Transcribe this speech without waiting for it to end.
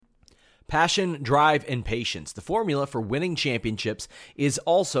Passion, drive, and patience. The formula for winning championships is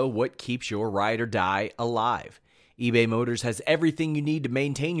also what keeps your ride or die alive. eBay Motors has everything you need to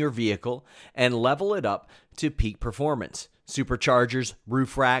maintain your vehicle and level it up to peak performance. Superchargers,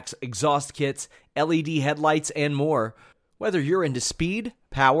 roof racks, exhaust kits, LED headlights, and more. Whether you're into speed,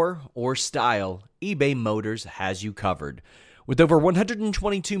 power, or style, eBay Motors has you covered. With over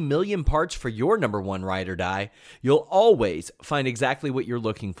 122 million parts for your number one ride or die, you'll always find exactly what you're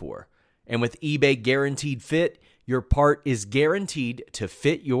looking for. And with eBay Guaranteed Fit, your part is guaranteed to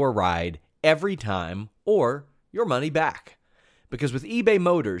fit your ride every time or your money back. Because with eBay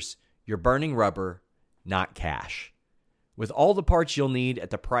Motors, you're burning rubber, not cash. With all the parts you'll need at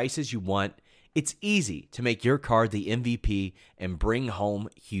the prices you want, it's easy to make your car the MVP and bring home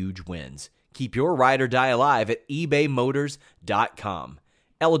huge wins. Keep your ride or die alive at ebaymotors.com.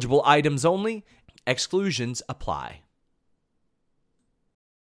 Eligible items only. Exclusions apply.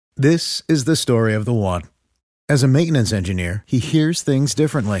 This is the story of the one. As a maintenance engineer, he hears things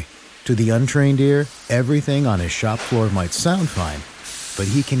differently. To the untrained ear, everything on his shop floor might sound fine, but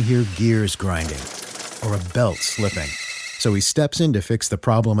he can hear gears grinding or a belt slipping. So he steps in to fix the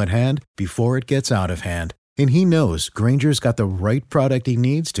problem at hand before it gets out of hand. And he knows Grainger's got the right product he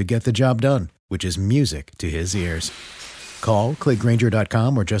needs to get the job done, which is music to his ears. Call, click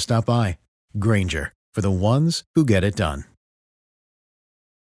Grainger.com, or just stop by. Grainger, for the ones who get it done.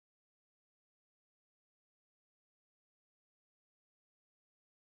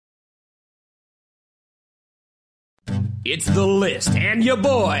 It's The List and your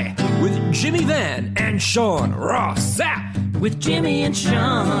boy with Jimmy Van and Sean Ross Sapp. With Jimmy and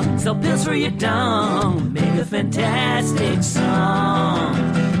Sean, sell pills for your dong. Make a fantastic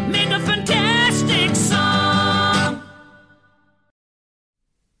song. Make a fantastic song.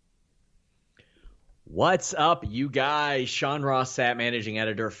 What's up, you guys? Sean Ross Sapp, managing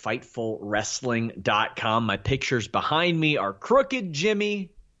editor, FightfulWrestling.com. My pictures behind me are crooked,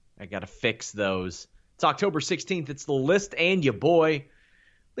 Jimmy. I got to fix those. It's October 16th. It's The List and your boy.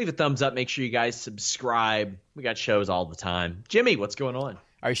 Leave a thumbs up. Make sure you guys subscribe. We got shows all the time. Jimmy, what's going on?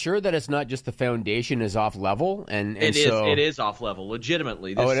 Are you sure that it's not just the foundation is off level? It is off level,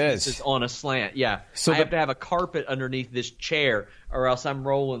 legitimately. This is on a slant, yeah. So I have to have a carpet underneath this chair or else I'm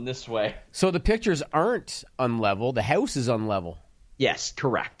rolling this way. So the pictures aren't unlevel. The house is unlevel. Yes,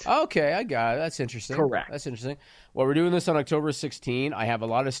 correct. Okay, I got it. That's interesting. Correct. That's interesting. Well, we're doing this on October 16. I have a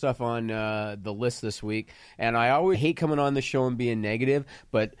lot of stuff on the list this week, and I always hate coming on the show and being negative,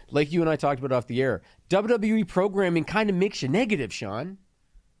 but like you and I talked about off the air, WWE programming kind of makes you negative, Sean.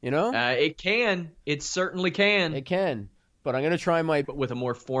 You know? It can. It certainly can. It can. But I'm going to try with a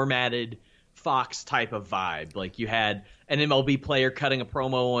more formatted Fox type of vibe. Like you had an MLB player cutting a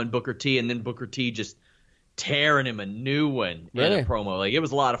promo on Booker T, and then Booker T just tearing him a new one in a promo. Like it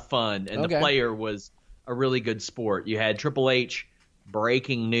was a lot of fun, and the player was a really good sport. You had Triple H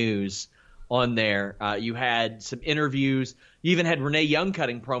breaking news on there. You had some interviews. You even had Renee Young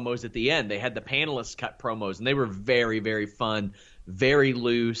cutting promos at the end. They had the panelists cut promos, and they were very, very fun, very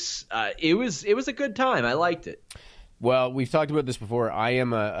loose. It was a good time. I liked it. Well, we've talked about this before. I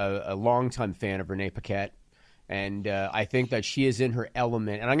am a longtime fan of Renee Paquette. And I think that she is in her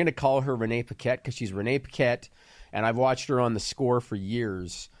element. And I'm going to call her Renee Paquette because she's Renee Paquette, and I've watched her on The Score for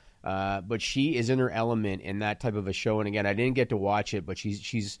years. But she is in her element in that type of a show. And again, I didn't get to watch it, but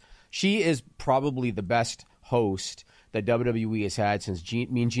she is probably the best host that WWE has had since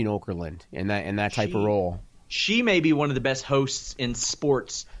Mean Gene Okerlund in that type of role. She may be one of the best hosts in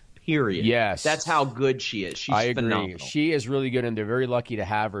sports. Period. Yes. That's how good she is. She's phenomenal. She is really good, and they're very lucky to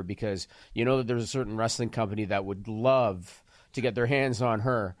have her because you know that there's a certain wrestling company that would love to get their hands on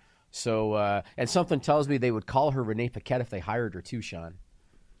her. So, and something tells me they would call her Renee Paquette if they hired her too, Sean.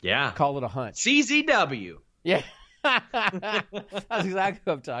 Yeah. Call it a hunch. CZW. Yeah. That's exactly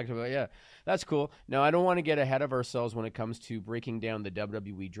what I'm talking about, yeah. That's cool. Now, I don't want to get ahead of ourselves when it comes to breaking down the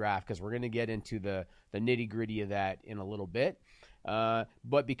WWE draft because we're going to get into the nitty-gritty of that in a little bit.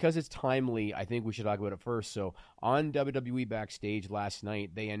 But because it's timely, I think we should talk about it first. So on WWE Backstage last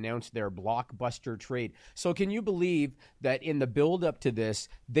night, they announced their blockbuster trade. So can you believe that in the build-up to this,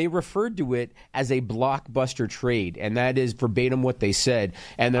 they referred to it as a blockbuster trade, and that is verbatim what they said.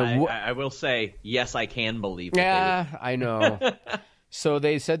 And I will say, yes, I can believe it. Yeah, I know. So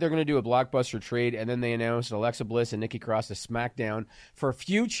they said they're going to do a blockbuster trade, and then they announced Alexa Bliss and Nikki Cross to SmackDown for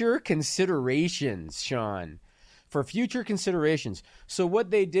future considerations, Sean. For future considerations. So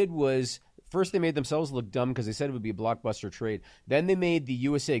what they did was first they made themselves look dumb because they said it would be a blockbuster trade. Then they made the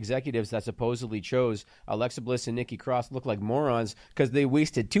USA executives that supposedly chose Alexa Bliss and Nikki Cross look like morons because they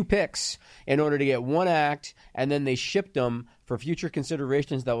wasted 2 picks in order to get 1 act, and then they shipped them for future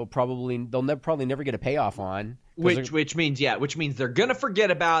considerations that they'll probably never get a payoff on. Which means they're gonna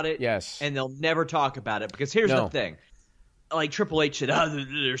forget about it. Yes, and they'll never talk about it because here's the thing. Like Triple H said,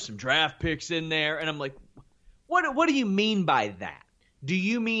 there's some draft picks in there, and I'm like, what do you mean by that? Do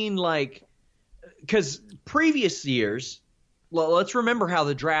you mean like, because previous years, let's remember how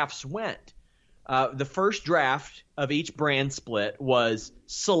the drafts went. The first draft of each brand split was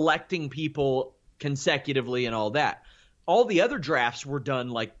selecting people consecutively and all that. All the other drafts were done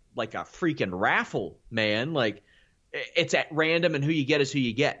like a freaking raffle, man. Like it's at random, and who you get is who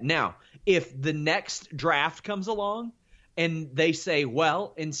you get. Now, if the next draft comes along and they say,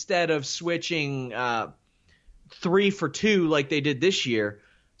 well, instead of switching 3 for 2 like they did this year,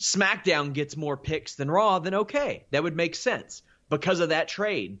 SmackDown gets more picks than Raw, then okay, that would make sense because of that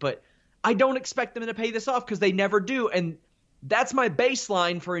trade. But I don't expect them to pay this off because they never do, and that's my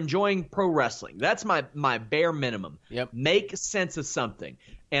baseline for enjoying pro wrestling. That's my bare minimum. Yep. Make sense of something.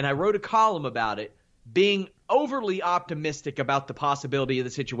 And I wrote a column about it, being overly optimistic about the possibility of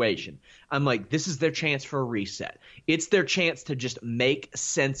the situation. I'm like, this is their chance for a reset. It's their chance to just make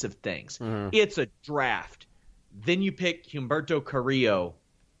sense of things. Mm-hmm. It's a draft. Then you pick Humberto Carrillo.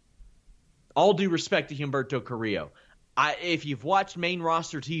 All due respect to Humberto Carrillo. If you've watched main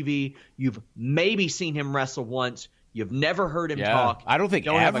roster TV, you've maybe seen him wrestle once. You've never heard him talk. I don't think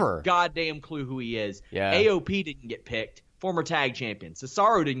don't ever. Have a goddamn clue who he is. Yeah. AOP didn't get picked. Former tag champion.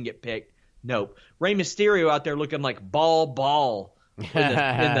 Cesaro didn't get picked. Nope. Rey Mysterio out there looking like ball in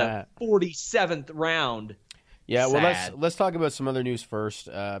the 47th round. Yeah, Sad. well, let's talk about some other news first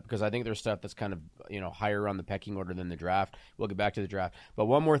because I think there's stuff that's kind of higher on the pecking order than the draft. We'll get back to the draft. But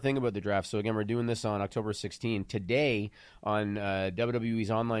one more thing about the draft. So, again, we're doing this on October 16. Today on WWE's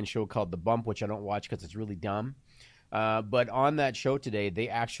online show called The Bump, which I don't watch because it's really dumb. But on that show today, they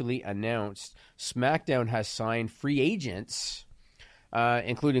actually announced SmackDown has signed free agents,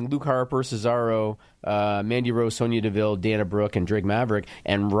 including Luke Harper, Cesaro, Mandy Rose, Sonya Deville, Dana Brooke, and Drake Maverick.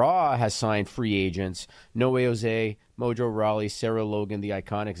 And Raw has signed free agents, No Way Jose, Mojo Rawley, Sarah Logan, the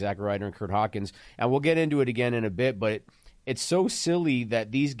Iconic, Zack Ryder, and Kurt Hawkins. And we'll get into it again in a bit, but it's so silly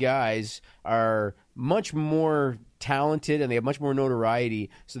that these guys are much more talented and they have much more notoriety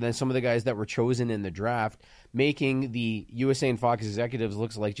than some of the guys that were chosen in the draft, making the USA and Fox executives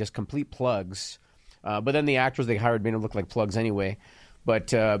look like just complete plugs. But then the actors they hired made them look like plugs anyway. But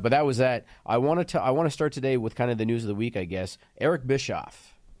that was that. I want to start today with kind of the news of the week, I guess. Eric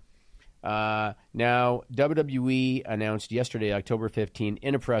Bischoff. Now, WWE announced yesterday, October 15,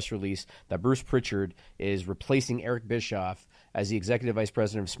 in a press release that Bruce Pritchard is replacing Eric Bischoff as the Executive Vice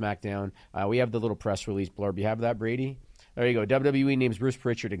President of SmackDown. We have the little press release blurb. You have that, Brady? There you go. WWE names Bruce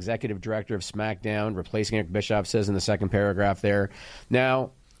Pritchard Executive Director of SmackDown, replacing Eric Bischoff, says in the second paragraph there.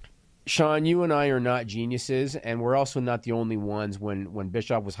 Now, Sean, you and I are not geniuses, and we're also not the only ones when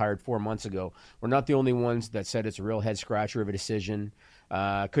Bischoff was hired 4 months ago. We're not the only ones that said it's a real head-scratcher of a decision.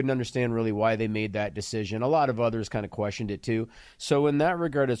 Couldn't understand really why they made that decision. A lot of others kind of questioned it too. So in that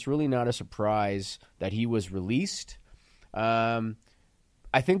regard, it's really not a surprise that he was released.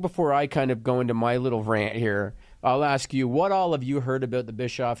 I think before I kind of go into my little rant here, I'll ask you, what all have you heard about the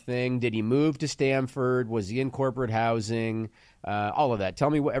Bischoff thing? Did he move to Stamford? Was he in corporate housing? All of that. Tell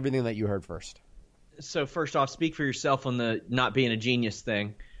me everything that you heard first. So first off, speak for yourself on the not being a genius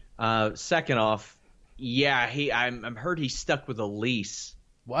thing. Second off, yeah, I'm heard he's stuck with a lease.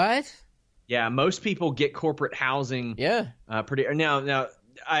 What? Yeah, most people get corporate housing. Yeah. Now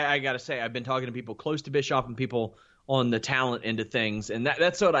I got to say, I've been talking to people close to Bischoff and people on the talent end of things, and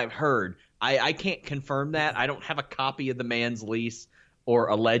that's what I've heard. I can't confirm that. I don't have a copy of the man's lease or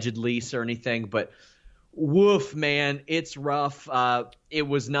alleged lease or anything, but woof, man, it's rough. It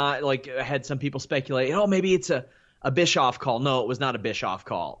was not like I had some people speculate, maybe it's a Bischoff call. No, it was not a Bischoff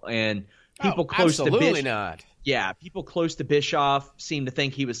call. And people close to absolutely not. Yeah, people close to Bischoff seem to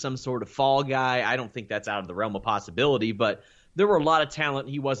think he was some sort of fall guy. I don't think that's out of the realm of possibility, but there were a lot of talent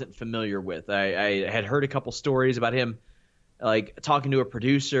he wasn't familiar with. I had heard a couple stories about him like talking to a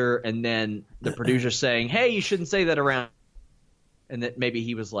producer and then the producer saying, hey, you shouldn't say that around. And that maybe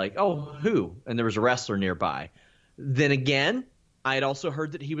he was like, oh, who? And there was a wrestler nearby. Then again, I had also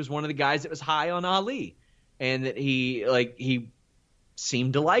heard that he was one of the guys that was high on Ali and that he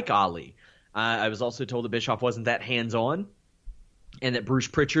seemed to like Ali. I was also told that Bischoff wasn't that hands-on and that Bruce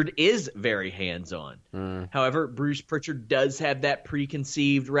Pritchard is very hands-on. However, Bruce Pritchard does have that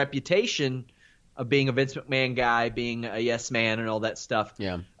preconceived reputation of being a Vince McMahon guy, being a yes man and all that stuff.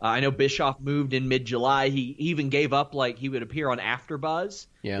 Yeah. I know Bischoff moved in mid-July. He even gave up, like, he would appear on AfterBuzz.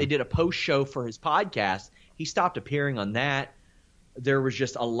 Yeah. They did a post-show for his podcast. He stopped appearing on that. There was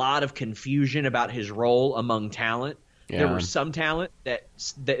just a lot of confusion about his role among talent. Yeah. There were some talent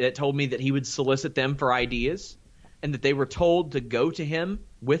that told me that he would solicit them for ideas and that they were told to go to him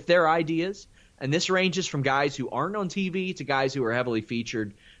with their ideas. And this ranges from guys who aren't on TV to guys who are heavily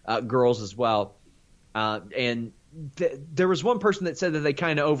featured, girls as well. And there was one person that said that they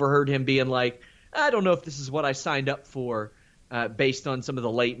kind of overheard him being like, I don't know if this is what I signed up for, based on some of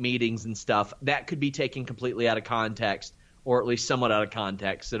the late meetings and stuff. That could be taken completely out of context, or at least somewhat out of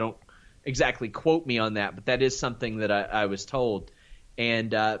context. So don't exactly quote me on that, but that is something that I was told.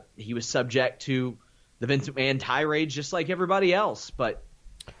 And he was subject to the Vince McMahon tirades just like everybody else. But,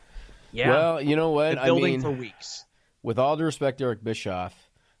 yeah. Well, you know what? Building for weeks. With all due respect to Eric Bischoff,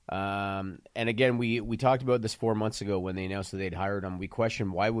 and again, we talked about this 4 months ago when they announced that they'd hired him. We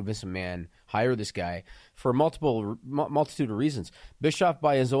questioned why would Vince McMahon hire this guy for a multitude of reasons. Bischoff,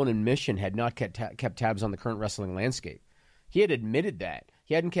 by his own admission, had not kept tabs on the current wrestling landscape. He had admitted that.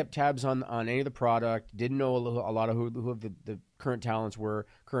 He hadn't kept tabs on any of the product, didn't know a lot of who the current talents were,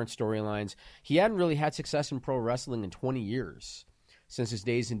 current storylines. He hadn't really had success in pro wrestling in 20 years since his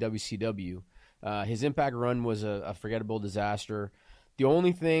days in WCW. His Impact run was a forgettable disaster. The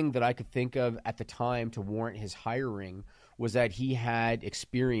only thing that I could think of at the time to warrant his hiring was that he had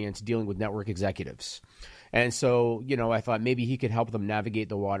experience dealing with network executives. And so, I thought maybe he could help them navigate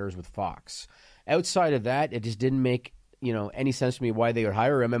the waters with Fox. Outside of that, it just didn't make any sense to me why they would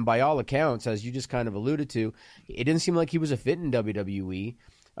hire him. And by all accounts, as you just kind of alluded to, it didn't seem like he was a fit in WWE.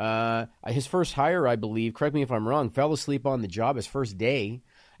 His first hire, I believe, correct me if I'm wrong, fell asleep on the job his first day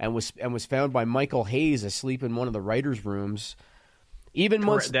and was found by Michael Hayes asleep in one of the writers' rooms. Even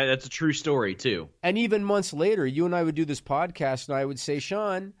months, that's a true story too. And even months later, you and I would do this podcast, and I would say,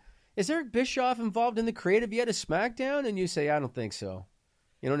 Sean, is Eric Bischoff involved in the creative yet of SmackDown? And you say, I don't think so.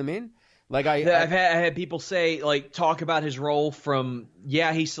 You know what I mean? Like I've had people say, like, talk about his role from,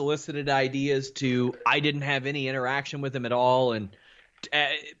 he solicited ideas to I didn't have any interaction with him at all. And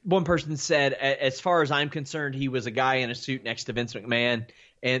one person said, as far as I'm concerned, he was a guy in a suit next to Vince McMahon.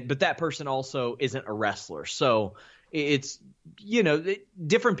 But that person also isn't a wrestler. So it's,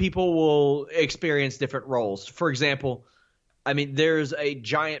 different people will experience different roles. For example, I mean, there's a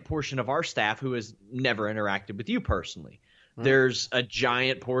giant portion of our staff who has never interacted with you personally. There's a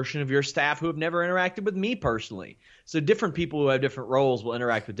giant portion of your staff who have never interacted with me personally. So different people who have different roles will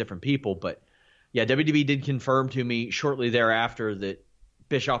interact with different people. But, yeah, WWE did confirm to me shortly thereafter that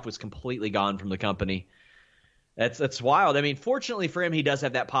Bischoff was completely gone from the company. That's wild. I mean, fortunately for him, he does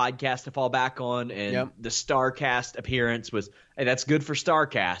have that podcast to fall back on, and the StarCast appearance was that's good for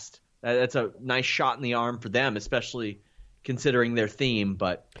StarCast. That's a nice shot in the arm for them, especially considering their theme.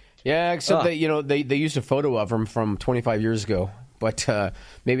 But yeah, except that they used a photo of him from 25 years ago. But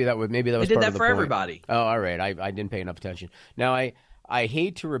maybe that was they part did of that the for point. everybody. Oh, all right. I didn't pay enough attention. Now I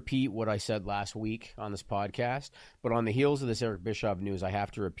hate to repeat what I said last week on this podcast, but on the heels of this Eric Bischoff news, I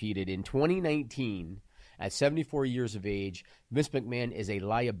have to repeat it. In 2019. At 74 years of age, Vince McMahon is a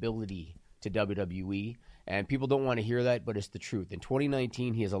liability to WWE, and people don't want to hear that, but it's the truth. In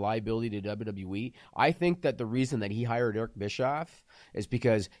 2019, he is a liability to WWE. I think that the reason that he hired Eric Bischoff is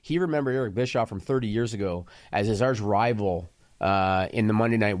because he remembered Eric Bischoff from 30 years ago as his arch rival in the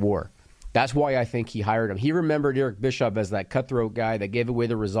Monday Night War. That's why I think he hired him. He remembered Eric Bischoff as that cutthroat guy that gave away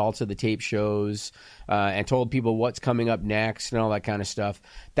the results of the tape shows and told people what's coming up next and all that kind of stuff.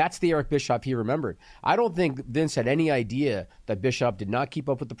 That's the Eric Bischoff he remembered. I don't think Vince had any idea that Bischoff did not keep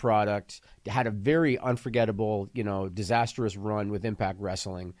up with the product, had a very unforgettable, disastrous run with Impact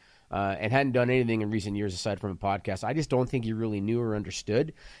Wrestling, and hadn't done anything in recent years aside from a podcast. I just don't think he really knew or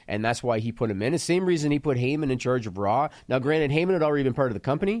understood, and that's why he put him in. The same reason he put Heyman in charge of Raw. Now, granted, Heyman had already been part of the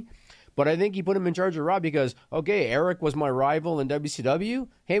company, but I think he put him in charge of Raw because, okay, Eric was my rival in WCW.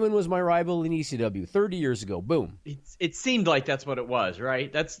 Heyman was my rival in ECW 30 years ago. Boom. It seemed like that's what it was,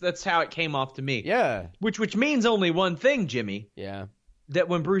 right? That's how it came off to me. Yeah. Which means only one thing, Jimmy. Yeah. That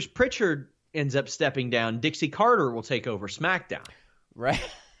when Bruce Pritchard ends up stepping down, Dixie Carter will take over SmackDown. Right.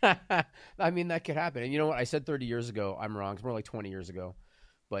 I mean, that could happen. And you know what? I said 30 years ago. I'm wrong. It's more like 20 years ago.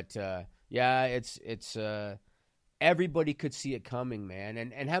 But, it's everybody could see it coming, man.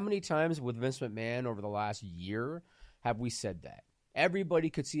 And how many times with Vince McMahon over the last year have we said that? Everybody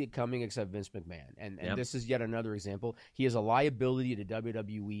could see it coming except Vince McMahon. And this is yet another example. He is a liability to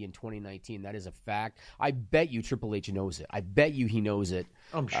WWE in 2019. That is a fact. I bet you Triple H knows it. I bet you he knows it.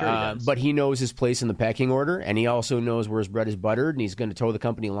 I'm sure he does. But he knows his place in the pecking order, and he also knows where his bread is buttered, and he's going to toe the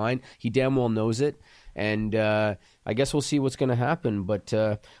company line. He damn well knows it. And I guess we'll see what's going to happen. But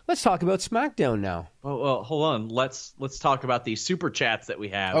let's talk about SmackDown now. Well, hold on. Let's talk about these super chats that we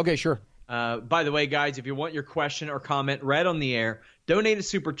have. Okay, sure. By the way, guys, if you want your question or comment read on the air, donate a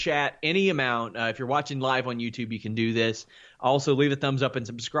super chat, any amount. If you're watching live on YouTube, you can do this. Also, leave a thumbs up and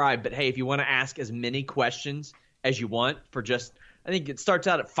subscribe. But, hey, if you want to ask as many questions as you want for just, I think it starts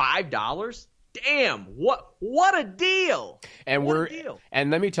out at $5. Damn, what a deal. And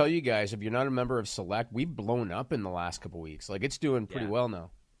and let me tell you guys, if you're not a member of Select, we've blown up in the last couple weeks. Like, it's doing pretty well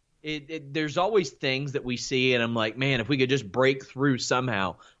now. There's always things that we see, and I'm like, man, if we could just break through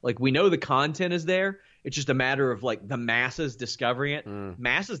somehow. Like, we know the content is there. It's just a matter of, like, the masses discovering it.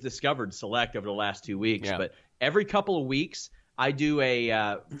 Masses discovered Select over the last 2 weeks, but every couple of weeks I do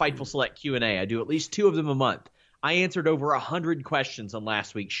a Fightful Select Q&A. I do at least 2 of them a month. I answered over 100 questions on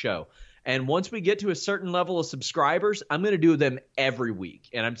last week's show. And once we get to a certain level of subscribers, I'm going to do them every week.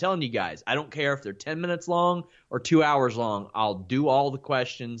 And I'm telling you guys, I don't care if they're 10 minutes long or 2 hours long. I'll do all the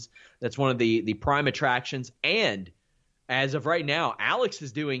questions. That's one of the prime attractions. And as of right now, Alex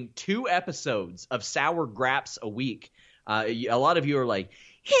is doing 2 episodes of Sour Graps a week. A lot of you are like,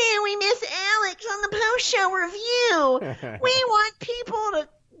 hey, we miss Alex on the post-show review. We want people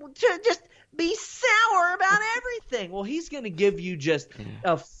to just be sour about everything. Well, he's going to give you just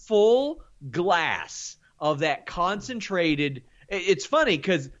a full glass of that concentrated. It's funny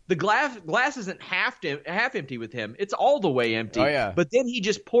because the glass isn't half empty with him. It's all the way empty. Oh, yeah. But then he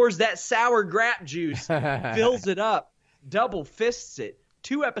just pours that sour grap juice, fills it up, double fists it.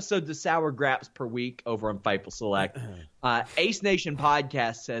 2 episodes of Sour Graps per week over on Fightful Select. Ace Nation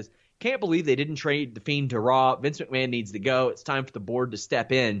Podcast says, can't believe they didn't trade The Fiend to Raw. Vince McMahon needs to go. It's time for the board to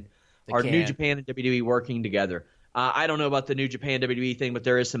step in. Are New Japan and WWE working together? I don't know about the New Japan WWE thing, but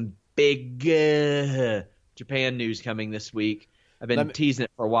there is some big Japan news coming this week. I've been teasing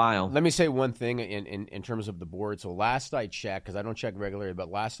it for a while. Let me say one thing in terms of the board. So last I checked, because I don't check regularly, but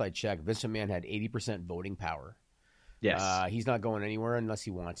last I checked, Vince McMahon had 80% voting power. Yes. He's not going anywhere unless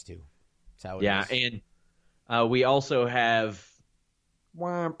he wants to. That's how it is. And we also have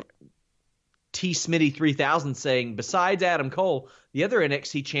T. Smitty 3000 saying, besides Adam Cole, the other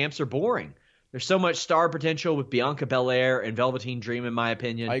NXT champs are boring. There's so much star potential with Bianca Belair and Velveteen Dream, in my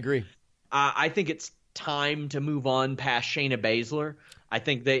opinion. I agree. I think it's time to move on past Shayna Baszler. I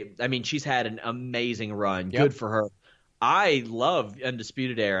think she's had an amazing run. Yep. Good for her. I love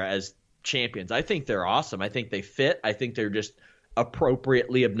Undisputed Era as champions. I think they're awesome. I think they fit. I think they're just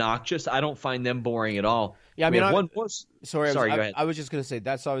appropriately obnoxious. I don't find them boring at all. Yeah, go ahead. I was just going to say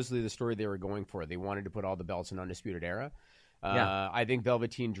that's obviously the story they were going for. They wanted to put all the belts in Undisputed Era. I think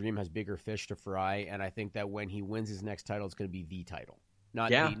Velveteen Dream has bigger fish to fry, and I think that when he wins his next title, it's going to be the title, not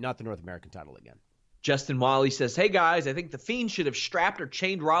the North American title again. Justin Wiley says, hey, guys, I think The Fiend should have strapped or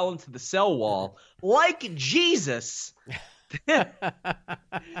chained Rollins to the cell wall like Jesus. Then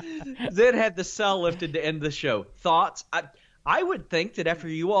had the cell lifted to end the show. Thoughts? I would think that after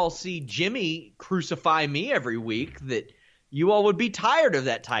you all see Jimmy crucify me every week that you all would be tired of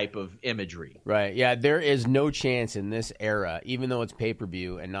that type of imagery. Right. Yeah, there is no chance in this era, even though it's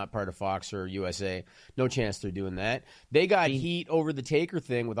pay-per-view and not part of Fox or USA, no chance they're doing that. They got heat over the Taker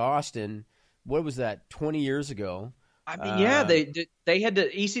thing with Austin. What was that, 20 years ago? I mean, they had to,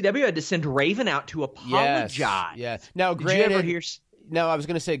 ECW had to send Raven out to apologize. Yes. Now, granted, did you ever hear? No, I was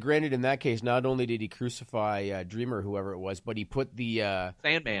going to say, granted, in that case, not only did he crucify Dreamer, whoever it was, but he put the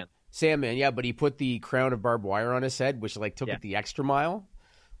Sandman, yeah, but he put the crown of barbed wire on his head, which took it the extra mile.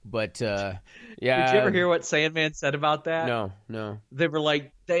 But yeah, did you ever hear what Sandman said about that? No. They were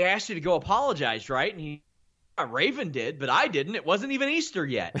like, they asked you to go apologize, right? And Raven did, but I didn't. It wasn't even Easter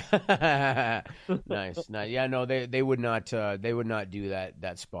yet. Nice. Yeah, no, they would not. They would not do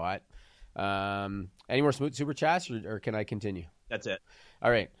that spot. Any more super chats, or can I continue? That's it.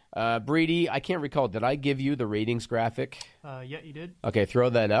 All right. Brady, I can't recall. Did I give you the ratings graphic? Yeah, you did. Okay, throw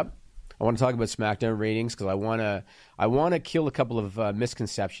that up. I want to talk about SmackDown ratings because I want to kill a couple of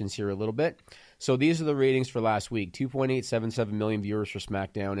misconceptions here a little bit. So these are the ratings for last week: 2.877 million viewers for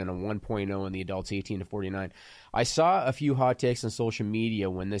SmackDown and a 1.0 in the adults 18 to 49. I saw a few hot takes on social media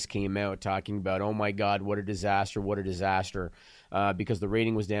when this came out talking about, oh my God, what a disaster, because the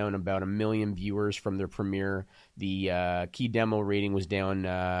rating was down about 1 million viewers from their premiere. The key demo rating was down,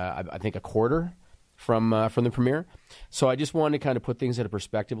 I think, a quarter from the premiere. So I just wanted to kind of put things into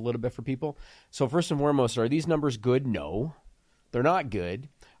perspective a little bit for people. So first and foremost, are these numbers good? No. They're not good.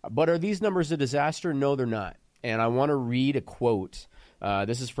 But are these numbers a disaster? No, they're not. And I want to read a quote.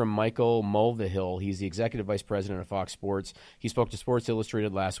 This is from Michael Mulvihill. He's the executive vice president of Fox Sports. He spoke to Sports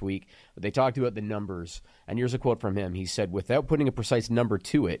Illustrated last week. They talked about the numbers. And here's a quote from him. He said, without putting a precise number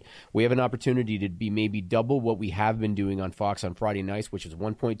to it, we have an opportunity to be maybe double what we have been doing on Fox on Friday nights, which is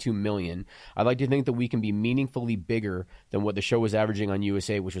 1.2 million. I'd like to think that we can be meaningfully bigger than what the show was averaging on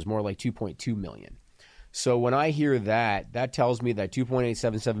USA, which was more like 2.2 million. So when I hear that, that tells me that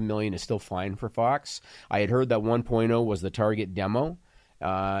 2.877 million is still fine for Fox. I had heard that 1.0 was the target demo.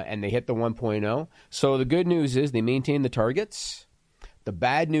 And they hit the 1.0. So the good news is they maintain the targets. The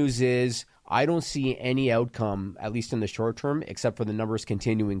bad news is I don't see any outcome, at least in the short term, except for the numbers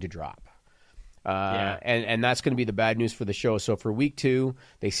continuing to drop. And that's going to be the bad news for the show. So for week 2,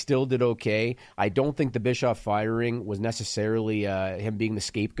 they still did okay. I don't think the Bischoff firing was necessarily him being the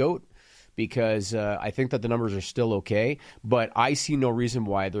scapegoat, because I think that the numbers are still okay, but I see no reason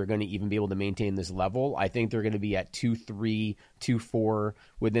why they're going to even be able to maintain this level. I think they're going to be at 2-3, 2-4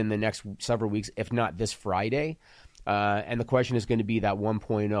 within the next several weeks, if not this Friday. And the question is going to be that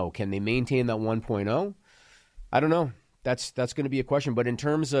 1.0. Can they maintain that 1.0? I don't know. That's going to be a question. But in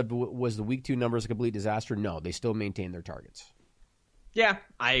terms of was the week 2 numbers a complete disaster? No, they still maintain their targets. Yeah,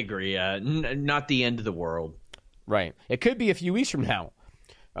 I agree. Not the end of the world. Right. It could be a few weeks from now.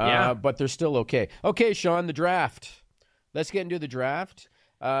 But they're still okay. Okay, Sean, the draft. Let's get into the draft.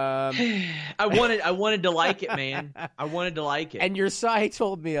 I wanted to like it, man. I wanted to like it. And your side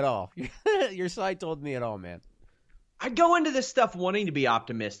told me it all. Your side told me it all, man. I go into this stuff wanting to be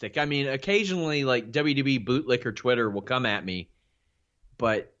optimistic. I mean, occasionally, like, WWE Bootlicker Twitter will come at me.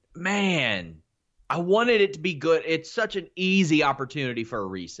 But, man, I wanted it to be good. It's such an easy opportunity for a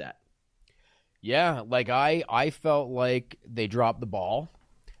reset. Yeah, like I felt like they dropped the ball.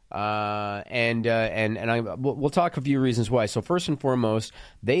 And we'll talk a few reasons why. So first and foremost,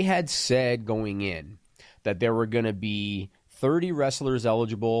 they had said going in that there were going to be 30 wrestlers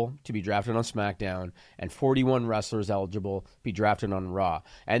eligible to be drafted on SmackDown and 41 wrestlers eligible to be drafted on Raw.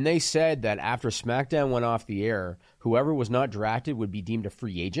 And they said that after SmackDown went off the air, whoever was not drafted would be deemed a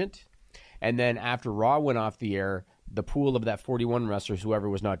free agent. And then after Raw went off the air, the pool of that 41 wrestlers, whoever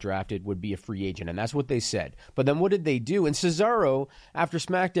was not drafted, would be a free agent. And that's what they said. But then what did they do? And Cesaro, after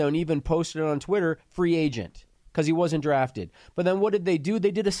SmackDown, even posted on Twitter, free agent, because he wasn't drafted. But then what did they do?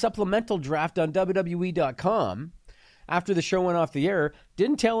 They did a supplemental draft on WWE.com after the show went off the air.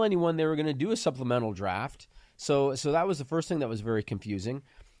 Didn't tell anyone they were going to do a supplemental draft. So that was the first thing that was very confusing.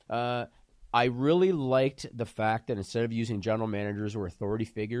 I really liked the fact that instead of using general managers or authority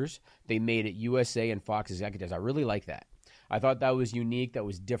figures, they made it USA and Fox executives. I really like that. I thought that was unique, that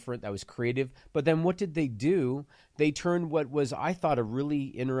was different, that was creative. But then what did they do? They turned what was, I thought, a really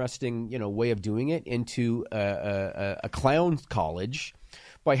interesting, way of doing it into a clown college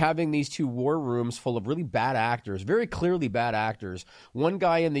by having these 2 war rooms full of really bad actors, very clearly bad actors. One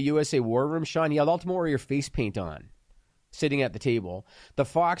guy in the USA war room, Sean, he had Ultimate Warrior face paint on, sitting at the table. The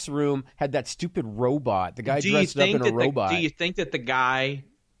Fox room had that stupid robot. The guy dressed up in a robot. Do you think that the guy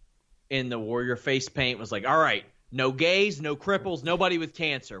in the Warrior face paint was like, all right, no gays, no cripples, nobody with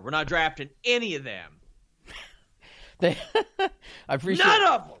cancer. We're not drafting any of them. I appreciate none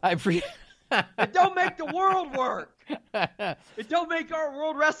of them. I appreciate. It don't make the world work. It don't make our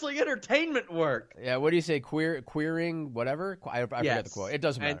World Wrestling Entertainment work. Yeah, what do you say? Queering, whatever? I forget the quote. It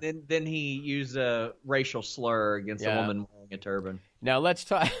doesn't matter. And then he used a racial slur against a woman wearing a turban. Now let's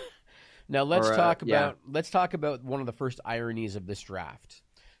talk. Let's talk about one of the first ironies of this draft.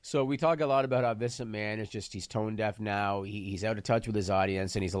 So we talk a lot about how Vincent Mann is he's tone deaf now. He's out of touch with his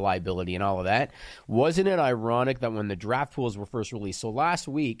audience and he's a liability and all of that. Wasn't it ironic that when the draft pools were first released, so last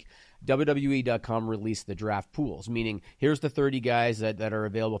week, WWE.com released the draft pools, meaning here's the 30 guys that are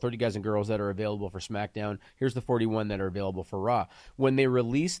available, 30 guys and girls that are available for SmackDown. Here's the 41 that are available for Raw. When they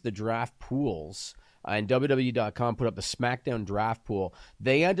released the draft pools, and WWE.com put up the SmackDown draft pool,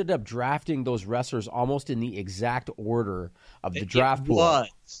 they ended up drafting those wrestlers almost in the exact order of the draft pool. I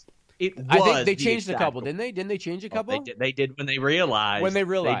think they changed a couple, didn't they? Didn't they change a couple? They did when they realized.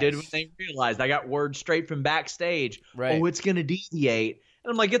 I got word straight from backstage. Right. Oh, it's going to deviate. And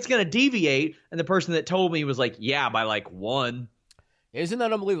I'm like, it's going to deviate. And the person that told me was like, yeah, by like 1. Isn't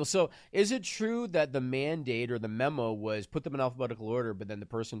that unbelievable? So is it true that the mandate or the memo was put them in alphabetical order, but then the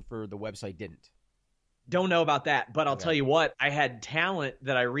person for the website didn't? Don't know about that, but I'll tell you what, I had talent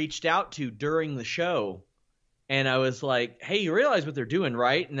that I reached out to during the show, and I was like, hey, you realize what they're doing,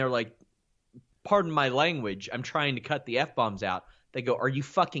 right? And they're like, pardon my language, I'm trying to cut the F-bombs out. They go, are you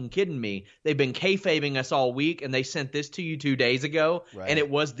fucking kidding me? They've been kayfabing us all week, and they sent this to you 2 days ago, and it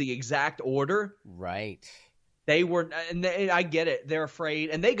was the exact order. Right. They were, and I get it. They're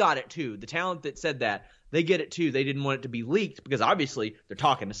afraid, and they got it too. The talent that said that, they get it too. They didn't want it to be leaked because obviously they're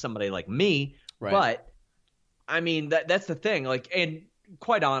talking to somebody like me. Right. But I mean, that's the thing. Like, and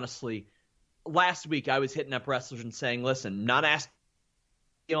quite honestly, last week I was hitting up wrestlers and saying, "Listen, not asking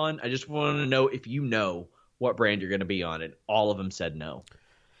on. I just want to know if you know what brand you're going to be on." And all of them said no.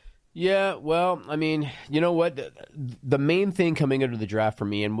 Yeah, well, I mean, you know what? The main thing coming into the draft for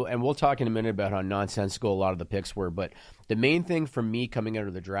me, and we'll talk in a minute about how nonsensical a lot of the picks were, but the main thing for me coming out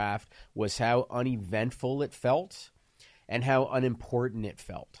of the draft was how uneventful it felt and how unimportant it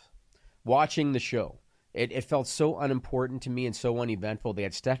felt. Watching the show, it felt so unimportant to me and so uneventful. They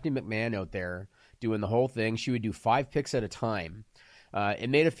had Stephanie McMahon out there doing the whole thing. She would do 5 picks at a time. It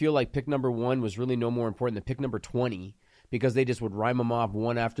made it feel like pick number 1 was really no more important than pick number 20. Because they just would rhyme them off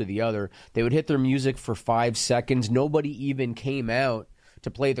one after the other. They would hit their music for 5 seconds. Nobody even came out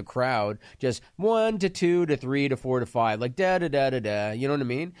to play the crowd. Just 1 to 2 to 3 to 4 to 5. Like da-da-da-da-da. You know what I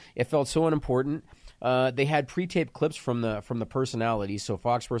mean? It felt so unimportant. They had pre-taped clips from the personalities. So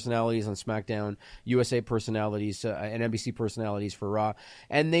Fox personalities on SmackDown, USA personalities, and NBC personalities for Raw.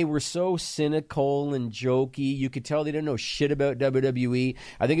 And they were so cynical and jokey. You could tell they didn't know shit about WWE.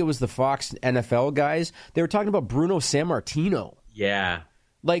 I think it was the Fox NFL guys. They were talking about Bruno Sammartino. Yeah.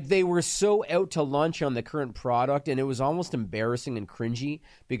 Like, they were so out to lunch on the current product, and it was almost embarrassing and cringy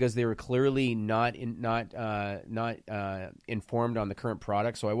because they were clearly not informed on the current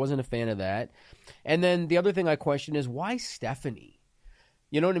product. So I wasn't a fan of that. And then the other thing I question is, why Stephanie?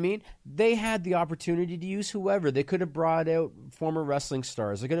 You know what I mean? They had the opportunity to use whoever. They could have brought out former wrestling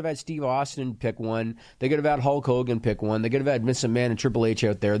stars. They could have had Steve Austin pick one. They could have had Hulk Hogan pick one. They could have had Vince McMahon and Triple H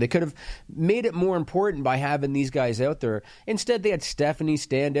out there. They could have made it more important by having these guys out there. Instead, they had Stephanie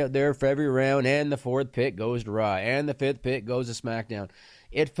stand out there for every round, and the 4th pick goes to Raw, and the 5th pick goes to SmackDown.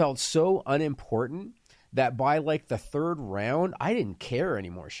 It felt so unimportant that by like the 3rd round, I didn't care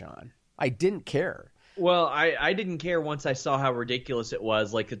anymore, Sean. I didn't care. Well, I didn't care once I saw how ridiculous it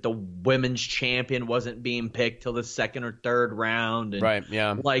was, like that the women's champion wasn't being picked till the 2nd or 3rd round, and right,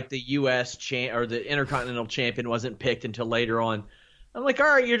 yeah, like the U.S. or the Intercontinental champion wasn't picked until later on. I'm like, all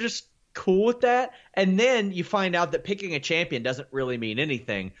right, you're just cool with that, and then you find out that picking a champion doesn't really mean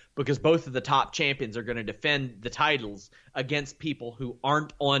anything because both of the top champions are going to defend the titles against people who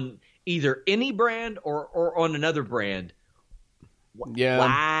aren't on either any brand or on another brand.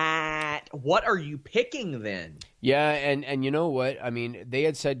 Yeah. What are you picking then? Yeah, and you know what? I mean, they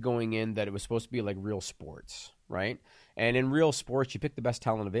had said going in that it was supposed to be like real sports, right? And in real sports, you pick the best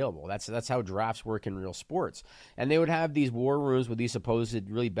talent available. That's how drafts work in real sports. And they would have these war rooms with these supposed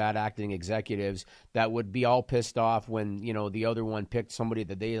really bad acting executives that would be all pissed off when, you know, the other one picked somebody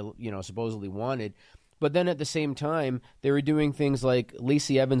that they, you know, supposedly wanted. But then at the same time, they were doing things like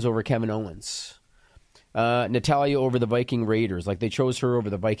Lacey Evans over Kevin Owens. Natalya over the Viking Raiders. Like, they chose her over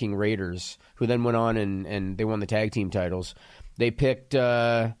the Viking Raiders, who then went on and they won the tag team titles. They picked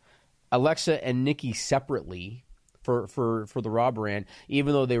Alexa and Nikki separately for the Raw brand,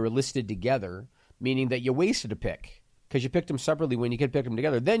 even though they were listed together, meaning that you wasted a pick because you picked them separately when you could pick them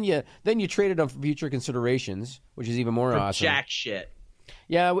together. Then you traded them for future considerations, which is even more awesome. Jack shit.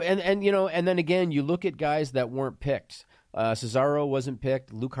 Yeah, and you know, and then again, you look at guys that weren't picked. Cesaro wasn't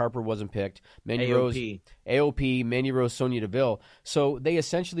picked. Luke Harper wasn't picked. AOP, Mandy Rose, Sonya Deville. So they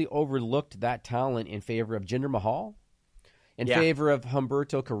essentially overlooked that talent in favor of Jinder Mahal, in favor of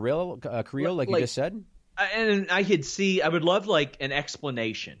Humberto Carrillo, like you just said. And I would love like an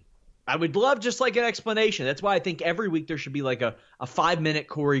explanation. I would love just like an explanation. That's why I think every week there should be like a 5-minute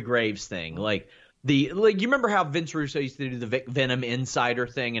Corey Graves thing. Like you remember how Vince Russo used to do the Venom Insider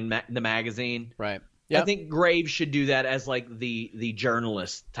thing in the magazine? Right. Yep. I think Graves should do that as like the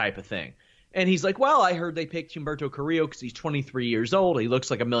journalist type of thing. And he's like, well, I heard they picked Humberto Carrillo because he's 23 years old. He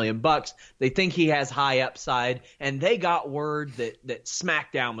looks like $1 million. They think he has high upside. And they got word that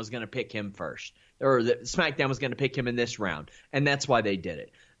SmackDown was going to pick him first, or that SmackDown was going to pick him in this round. And that's why they did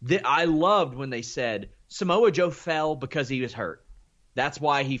it. I loved when they said Samoa Joe fell because he was hurt. That's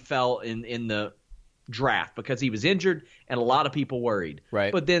why he fell in the draft, because he was injured and a lot of people worried.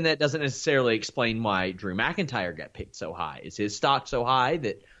 Right. But then that doesn't necessarily explain why Drew McIntyre got picked so high. Is his stock so high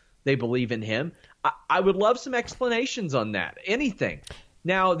that they believe in him? I would love some explanations on that. Anything.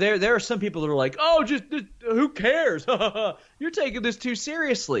 Now, there are some people that are like, oh, just who cares? You're taking this too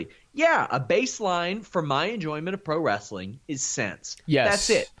seriously. Yeah, a baseline for my enjoyment of pro wrestling is sense. Yes. That's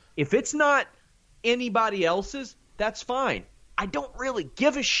it. If it's not anybody else's, that's fine. I don't really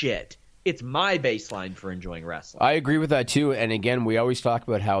give a shit it's my baseline for enjoying wrestling. I agree with that too. And again, we always talk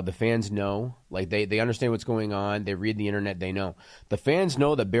about how the fans know, like they understand what's going on. They read the internet. They know. The fans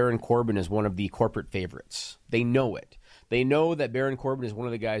know that Baron Corbin is one of the corporate favorites. They know it. They know that Baron Corbin is one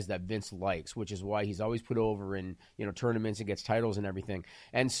of the guys that Vince likes, which is why he's always put over in, tournaments and gets titles and everything.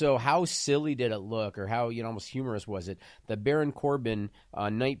 And so how silly did it look, or how, almost humorous was it that Baron Corbin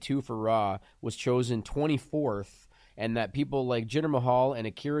on night 2 for Raw was chosen 24th, and that people like Jinder Mahal and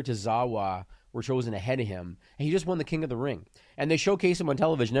Akira Tozawa were chosen ahead of him, and he just won the King of the Ring. And they showcase him on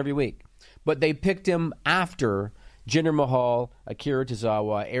television every week. But they picked him after Jinder Mahal, Akira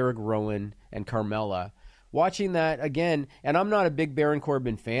Tozawa, Eric Rowan, and Carmella. Watching that again, and I'm not a big Baron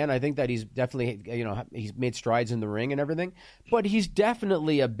Corbin fan. I think that he's definitely, he's made strides in the ring and everything, but he's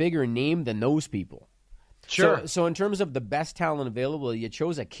definitely a bigger name than those people. Sure. So in terms of the best talent available, you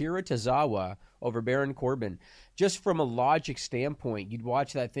chose Akira Tozawa over Baron Corbin. Just from a logic standpoint, you'd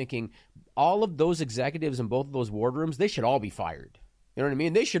watch that thinking all of those executives in both of those wardrooms, they should all be fired. You know what I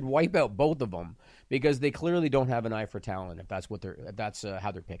mean? They should wipe out both of them because they clearly don't have an eye for talent if that's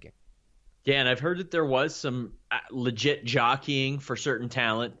how they're picking. Yeah, and I've heard that there was some legit jockeying for certain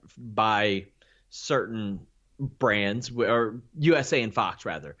talent by certain brands, or USA and Fox,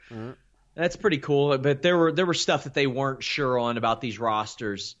 rather. Mm-hmm. That's pretty cool. But there were stuff that they weren't sure on about these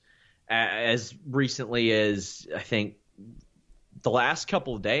rosters as recently as, I think, the last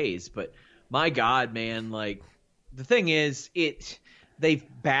couple of days. But my God, man, like, the thing is, they've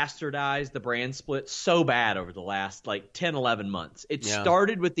bastardized the brand split so bad over the last 10, 11 months. It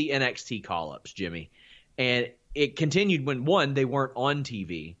started with the NXT call-ups, Jimmy, and it continued when, one, they weren't on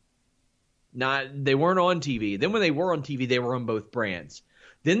TV. They weren't on TV. Then when they were on TV, they were on both brands.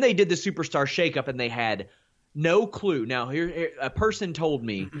 Then they did the Superstar Shakeup, and they had no clue. Now, here a person told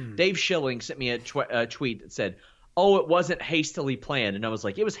me, Dave Schilling sent me a tweet that said, "Oh, it wasn't hastily planned." And I was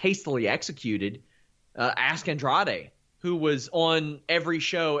like, it was hastily executed. Ask Andrade, who was on every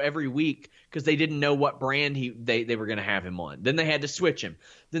show every week because they didn't know what brand they were going to have him on. Then they had to switch him.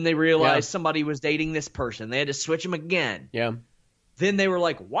 Then they realized somebody was dating this person. They had to switch him again. Yeah. Then they were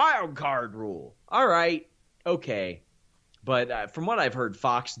like, wild card rule. All right, okay. But from what I've heard,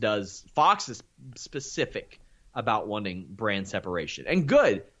 Fox is specific about wanting brand separation. And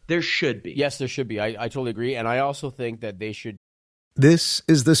good, there should be. Yes, there should be. I totally agree. And I also think that they should. This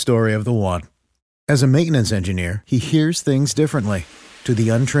is the story of the one. As a maintenance engineer, he hears things differently. To the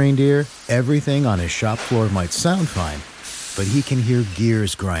untrained ear, everything on his shop floor might sound fine, but he can hear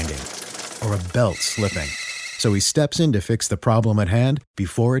gears grinding or a belt slipping. So he steps in to fix the problem at hand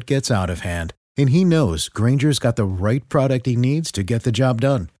before it gets out of hand. And he knows Grainger's got the right product he needs to get the job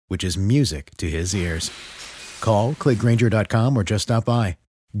done, which is music to his ears. Call, click Grainger.com, or just stop by.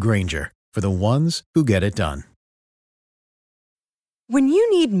 Grainger, for the ones who get it done. When you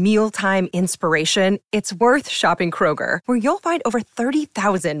need mealtime inspiration, it's worth shopping Kroger, where you'll find over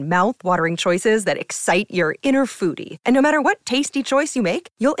 30,000 mouth-watering choices that excite your inner foodie. And no matter what tasty choice you make,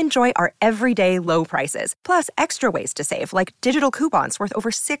 you'll enjoy our everyday low prices, plus extra ways to save, like digital coupons worth over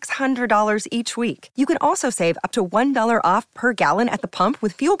 $600 each week. You can also save up to $1 off per gallon at the pump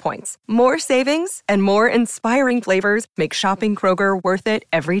with fuel points. More savings and more inspiring flavors make shopping Kroger worth it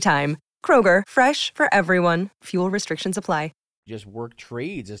every time. Kroger, fresh for everyone. Fuel restrictions apply. Just work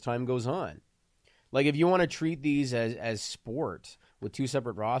trades as time goes on. Like, if you want to treat these as sport with two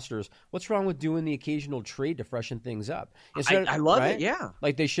separate rosters, what's wrong with doing the occasional trade to freshen things up? I love it, yeah.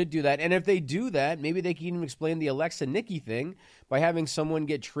 Like, they should do that. And if they do that, maybe they can even explain the Alexa Nikki thing by having someone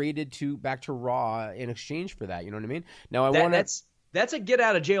get traded back to Raw in exchange for that. You know what I mean? Now, that's a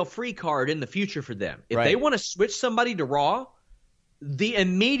get-out-of-jail-free card in the future for them. If they want to switch somebody to Raw, the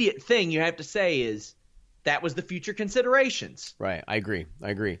immediate thing you have to say is, that was the future considerations. Right. I agree.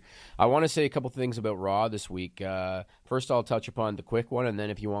 I want to say a couple things about Raw this week. First, I'll touch upon the quick one, and then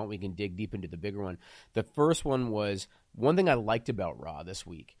if you want, we can dig deep into the bigger one. The first one was, one thing I liked about Raw this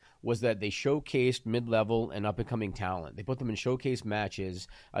week was that they showcased mid-level and up-and-coming talent. They put them in showcase matches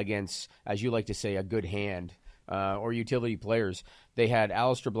against, as you like to say, a good hand. Or utility players. They had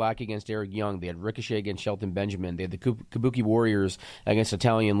Aleister Black against Eric Young. They had Ricochet against Shelton Benjamin. They had the Kabuki Warriors against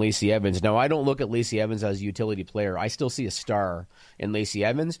Italian Lacey Evans. Now, I don't look at Lacey Evans as a utility player. I still see a star in Lacey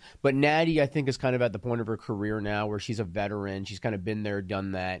Evans. But Natty, I think, is kind of at the point of her career now where she's a veteran. She's kind of been there,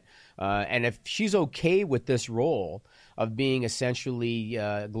 done that. And if she's okay with this role of being essentially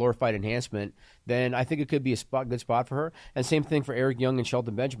glorified enhancement, then I think it could be good spot for her. And same thing for Eric Young and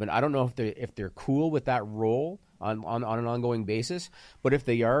Shelton Benjamin. I don't know if they're cool with that role on an ongoing basis. But if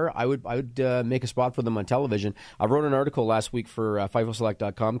they are, I would make a spot for them on television. I wrote an article last week for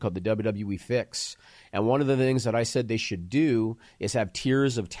FIFOselect.com called the WWE Fix. And one of the things that I said they should do is have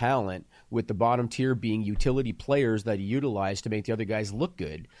tiers of talent, with the bottom tier being utility players that you utilize to make the other guys look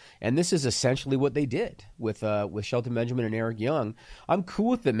good. And this is essentially what they did with Shelton Benjamin and Eric Young. I'm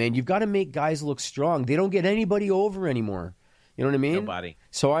cool with it, man. You've got to make guys look strong. They don't get anybody over anymore. You know what I mean? Nobody.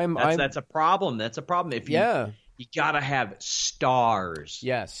 So that's a problem. That's a problem. If you got to have stars.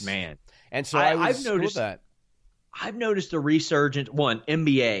 Yes, man. And so I've noticed that. I've noticed a resurgence. One,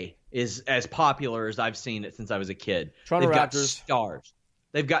 NBA is as popular as I've seen it since I was a kid. Toronto They've got Raptors. Stars.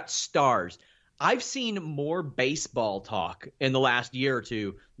 They've got stars. I've seen more baseball talk in the last year or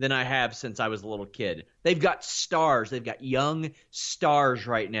two than I have since I was a little kid. They've got stars. They've got young stars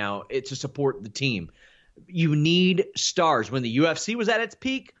right now to support the team. You need stars. When the UFC was at its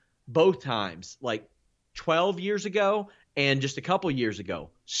peak, both times, like 12 years ago and just a couple years ago,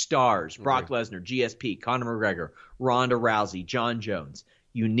 stars. Brock Lesnar, GSP, Conor McGregor, Ronda Rousey, John Jones.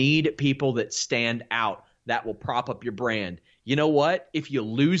 You need people that stand out, that will prop up your brand. You know what? If you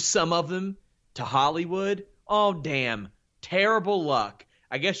lose some of them to Hollywood, oh, damn, terrible luck.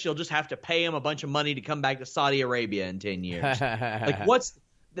 I guess you'll just have to pay them a bunch of money to come back to Saudi Arabia in 10 years. Like,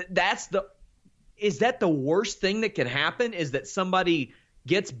 is that the worst thing that can happen, is that somebody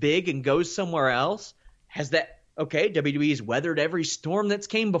gets big and goes somewhere else? WWE's weathered every storm that's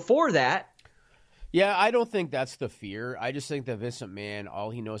came before that. Yeah, I don't think that's the fear. I just think that Vince McMahon, all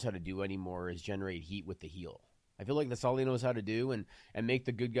he knows how to do anymore is generate heat with the heel. I feel like that's all he knows how to do, and make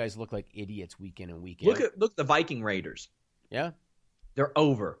the good guys look like idiots week in and week out. Look, the Viking Raiders. Yeah. They're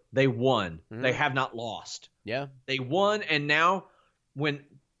over. They won. Mm-hmm. They have not lost. Yeah. They won, and now when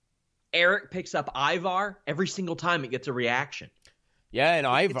Eric picks up Ivar, every single time it gets a reaction. Yeah, and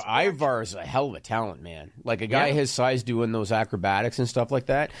Ivar is a hell of a talent, man. Like a guy his size doing those acrobatics and stuff like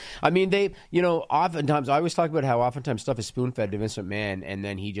that. I mean, oftentimes, I always talk about how oftentimes stuff is spoon-fed to Vince McMahon, and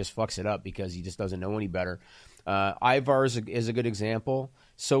then he just fucks it up because he just doesn't know any better. Ivar is a good example.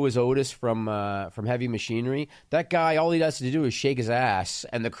 So is Otis from Heavy Machinery. That guy, all he has to do is shake his ass,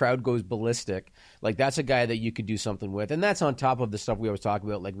 and the crowd goes ballistic. Like, that's a guy that you could do something with. And that's on top of the stuff we always talk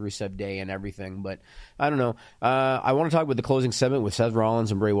about, like Rusev Day and everything. But I don't know. I want to talk about the closing segment with Seth Rollins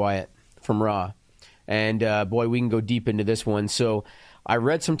and Bray Wyatt from Raw. And, boy, we can go deep into this one. So I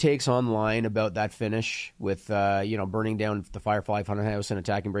read some takes online about that finish with, burning down the Firefly Funhouse and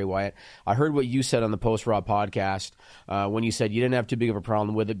attacking Bray Wyatt. I heard what you said on the Post-Raw podcast when you said you didn't have too big of a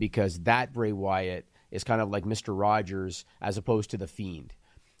problem with it because that Bray Wyatt is kind of like Mr. Rogers as opposed to The Fiend.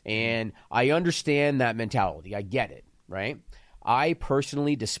 And I understand that mentality. I get it, right? I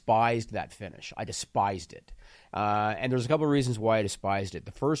personally despised that finish. I despised it. And there's a couple of reasons why I despised it.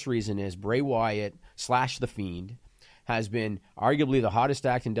 The first reason is Bray Wyatt / The Fiend has been arguably the hottest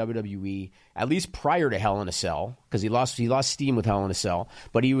act in WWE, at least prior to Hell in a Cell, because he lost steam with Hell in a Cell,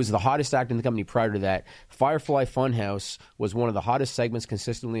 but he was the hottest act in the company prior to that. Firefly Funhouse was one of the hottest segments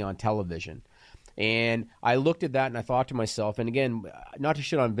consistently on television. And I looked at that and I thought to myself, and again, not to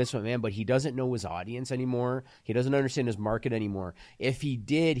shit on Vince McMahon, but he doesn't know his audience anymore. He doesn't understand his market anymore. If he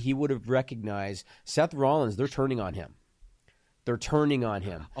did, he would have recognized Seth Rollins, they're turning on him. They're turning on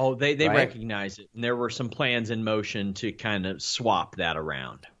him. Oh, they right? recognize it. And there were some plans in motion to kind of swap that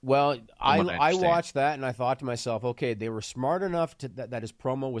around. Well, I watched that and I thought to myself, okay, they were smart enough that his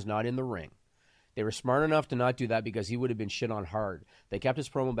promo was not in the ring. They were smart enough to not do that because he would have been shit on hard. They kept his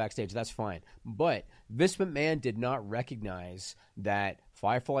promo backstage. That's fine. But Vince McMahon did not recognize that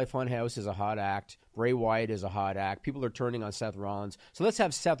Firefly Funhouse is a hot act. Bray Wyatt is a hot act. People are turning on Seth Rollins. So let's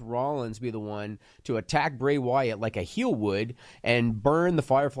have Seth Rollins be the one to attack Bray Wyatt like a heel would and burn the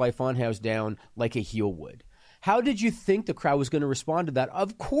Firefly Funhouse down like a heel would. How did you think the crowd was going to respond to that?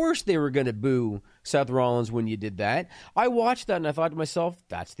 Of course they were going to boo Seth Rollins when you did that. I watched that and I thought to myself,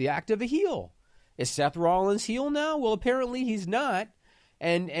 that's the act of a heel. Is Seth Rollins heel now? Well, apparently he's not.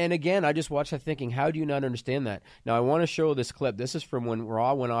 And again, I just watched that thinking, how do you not understand that? Now, I want to show this clip. This is from when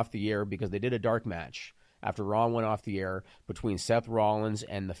Raw went off the air because they did a dark match after Raw went off the air between Seth Rollins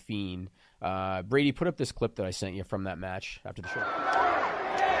and The Fiend. Brady, put up this clip that I sent you from that match after the show.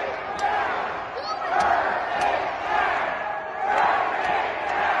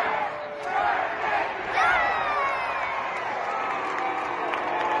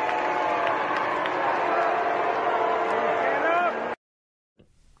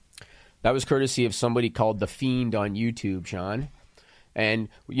 That was courtesy of somebody called The Fiend on YouTube, Sean. And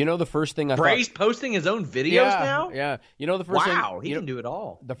you know the first thing Bray's posting his own videos now? Yeah. You know the first thing... Wow, he can do it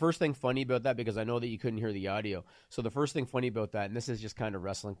all. The first thing funny about that, because I know that you couldn't hear the audio, so the first thing funny about that, and this is just kind of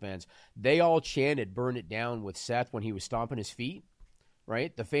wrestling fans, they all chanted "Burn It Down" with Seth when he was stomping his feet,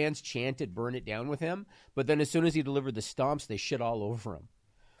 right? The fans chanted "Burn It Down" with him, but then as soon as he delivered the stomps, they shit all over him.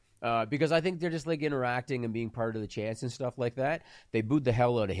 Because I think they're just like interacting and being part of the chants and stuff like that. They booed the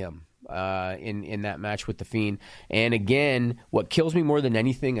hell out of him in that match with The Fiend. And again, what kills me more than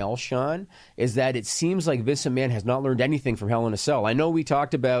anything else, Sean, is that it seems like Vince McMahon has not learned anything from Hell in a Cell. I know we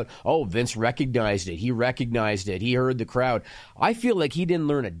talked about, Vince recognized it. He recognized it. He heard the crowd. I feel like he didn't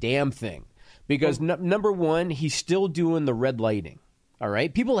learn a damn thing. Because number one, he's still doing the red lighting. All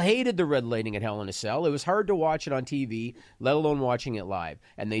right. People hated the red lighting at Hell in a Cell. It was hard to watch it on TV, let alone watching it live.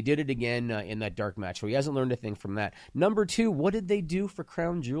 And they did it again in that dark match. So he hasn't learned a thing from that. Number two, what did they do for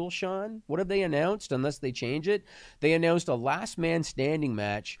Crown Jewel, Sean? What have they announced, unless they change it? They announced a last man standing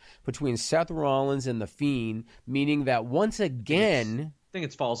match between Seth Rollins and The Fiend, meaning that once again... I think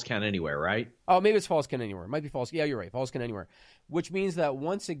it's Falls Count Anywhere, right? Oh, maybe it's Falls Count Anywhere. It might be Falls... Yeah, you're right. Falls Count Anywhere. Which means that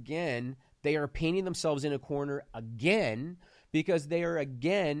once again, they are painting themselves in a corner again... because they are,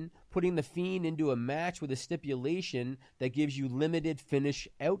 again, putting The Fiend into a match with a stipulation that gives you limited finish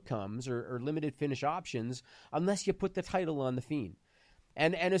outcomes or limited finish options unless you put the title on The Fiend.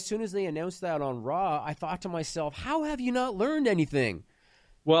 And as soon as they announced that on Raw, I thought to myself, how have you not learned anything?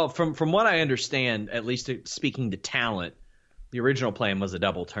 Well, from what I understand, at least speaking to talent, the original plan was a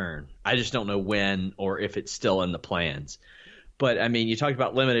double turn. I just don't know when or if it's still in the plans. But, I mean, you talked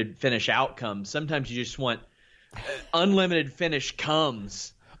about limited finish outcomes. Sometimes you just want unlimited finish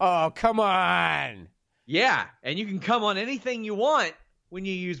comes. Oh, come on. Yeah, and you can come on anything you want when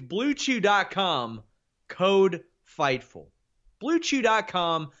you use BlueChew.com, code FIGHTFUL.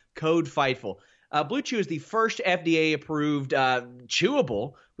 BlueChew.com, code FIGHTFUL. Blue Chew is the first FDA-approved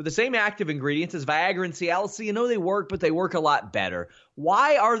chewable with the same active ingredients as Viagra and Cialis. You know they work, but they work a lot better.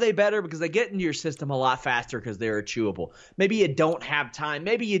 Why are they better? Because they get into your system a lot faster because they're a chewable. Maybe you don't have time.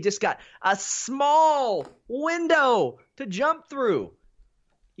 Maybe you just got a small window to jump through.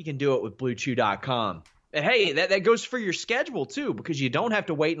 You can do it with BlueChew.com. And hey, that goes for your schedule too, because you don't have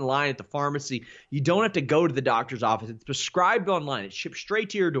to wait in line at the pharmacy. You don't have to go to the doctor's office. It's prescribed online. It's shipped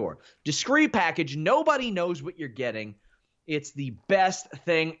straight to your door. Discreet package. Nobody knows what you're getting. It's the best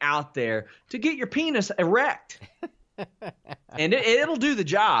thing out there to get your penis erect. And it'll do the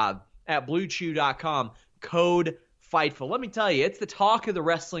job at BlueChew.com. Code FIGHTFUL. Let me tell you, it's the talk of the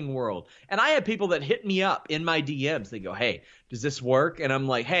wrestling world. And I have people that hit me up in my DMs. They go, hey, does this work? And I'm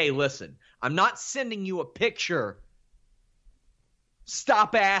like, hey, listen, I'm not sending you a picture.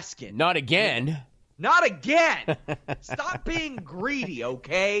 Stop asking. Not again. Not again. Stop being greedy,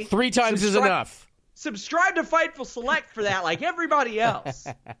 okay? 3 times is enough. Subscribe to Fightful Select for that like everybody else.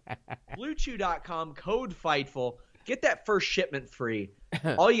 BlueChew.com, code FIGHTFUL. Get that first shipment free.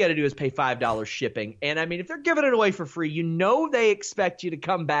 All you got to do is pay $5 shipping. And, I mean, if they're giving it away for free, you know they expect you to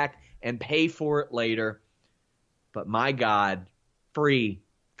come back and pay for it later. But, my God, free,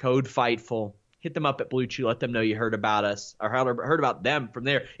 code FIGHTFUL. Hit them up at Blue Chew. Let them know you heard about us or heard about them from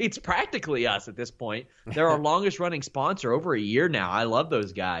there. It's practically us at this point. They're our longest-running sponsor, over a year now. I love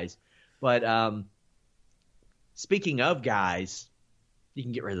those guys. But speaking of guys, you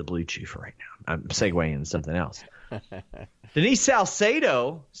can get rid of the Blue Chew for right now. I'm segueing into something else. Denise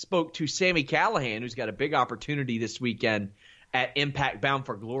Salcedo spoke to Sami Callihan, who's got a big opportunity this weekend at Impact Bound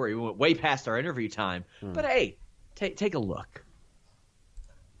for Glory. We went way past our interview time. But, hey, take a look.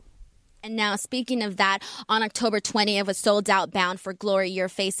 And now, speaking of that, on October 20th, with Sold Out Bound for Glory, you're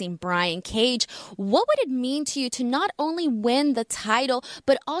facing Brian Cage. What would it mean to you to not only win the title,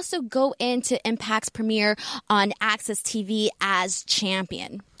 but also go into Impact's premiere on Access TV as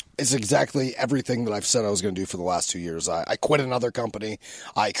champion? It's exactly everything that I've said I was going to do for the last 2 years. I quit another company.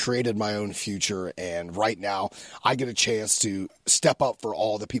 I created my own future. And right now, I get a chance to step up for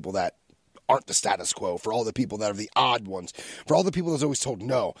all the people that aren't the status quo, for all the people that are the odd ones, for all the people that's always told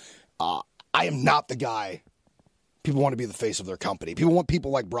no. I am not the guy. People want to be the face of their company. People want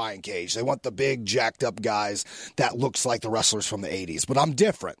people like Brian Cage. They want the big, jacked-up guys that looks like the wrestlers from the 80s. But I'm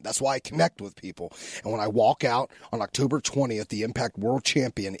different. That's why I connect with people. And when I walk out on October 20th, the Impact World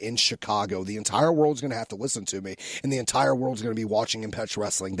Champion in Chicago, the entire world's going to have to listen to me, and the entire world's going to be watching Impact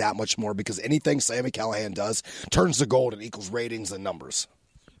Wrestling that much more, because anything Sami Callihan does turns to gold and equals ratings and numbers.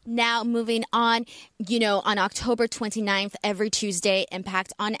 Now, moving on, on October 29th, every Tuesday,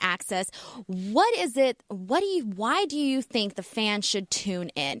 Impact on Access. Why do you think the fans should tune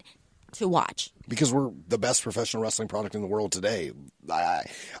in? to watch? Because we're the best professional wrestling product in the world today. I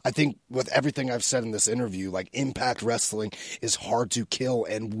think with everything I've said in this interview, like Impact Wrestling is hard to kill,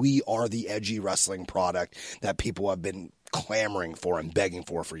 and we are the edgy wrestling product that people have been clamoring for and begging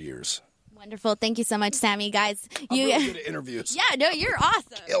for years. Wonderful. Thank you so much, Sammy. Guys, I'm really good at interviews. Yeah, no, you're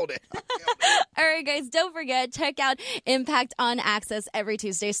awesome. Killed it. All right, guys, don't forget, check out Impact on Access every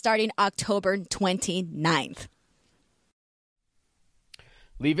Tuesday starting October 29th.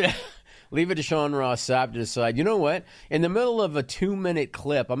 Leave it to Sean Ross Sapp to decide, you know what? In the middle of a 2-minute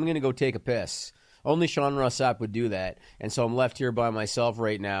clip, I'm going to go take a piss. Only Sean Ross Sapp would do that. And so I'm left here by myself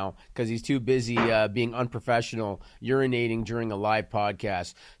right now because he's too busy being unprofessional, urinating during a live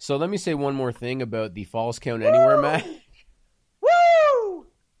podcast. So let me say one more thing about the Falls Count Anywhere match. Woo!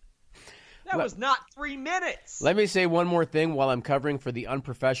 That was not 3 minutes. Let me say one more thing while I'm covering for the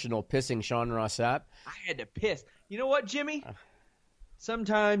unprofessional pissing Sean Ross Sapp. I had to piss. You know what, Jimmy?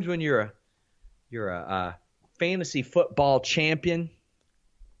 Sometimes when you're a fantasy football champion,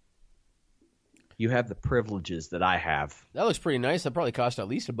 you have the privileges that I have. That looks pretty nice. That probably cost at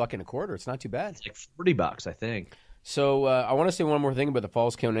least $1.25. It's not too bad. It's like $40, I think. So I want to say one more thing about the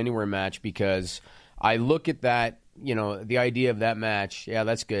Falls Count Anywhere match because I look at that, the idea of that match. Yeah,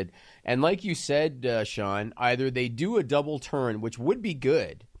 that's good. And like you said, Sean, either they do a double turn, which would be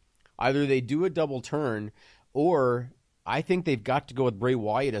good. Either they do a double turn, or I think they've got to go with Bray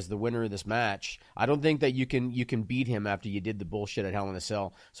Wyatt as the winner of this match. I don't think that you can beat him after you did the bullshit at Hell in a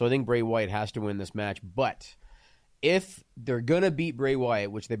Cell. So I think Bray Wyatt has to win this match. But if they're going to beat Bray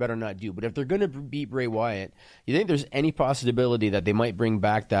Wyatt, which they better not do, but if they're going to beat Bray Wyatt, you think there's any possibility that they might bring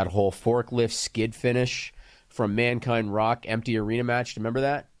back that whole forklift skid finish from Mankind Rock empty arena match? Remember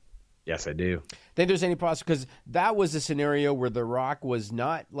that? Yes, I do. Think there's any possibility? Because that was a scenario where The Rock was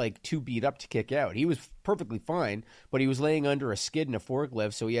not like too beat up to kick out. He was perfectly fine, but he was laying under a skid in a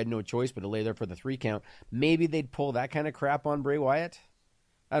forklift, so he had no choice but to lay there for the 3 count. Maybe they'd pull that kind of crap on Bray Wyatt?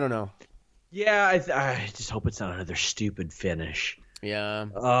 I don't know. Yeah, I just hope it's not another stupid finish. Yeah.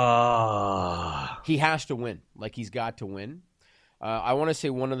 Oh. He has to win. Like, he's got to win. I want to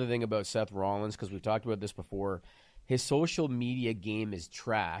say one other thing about Seth Rollins, because we've talked about this before. His social media game is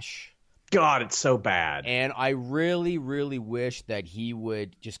trash. God, it's so bad. And I really, really wish that he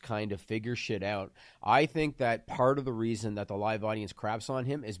would just kind of figure shit out. I think that part of the reason that the live audience craps on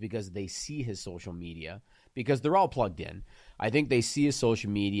him is because they see his social media, because they're all plugged in. I think they see his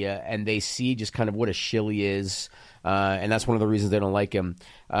social media and they see just kind of what a shill he is, and that's one of the reasons they don't like him.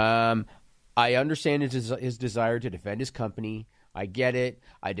 I understand his desire to defend his company. I get it.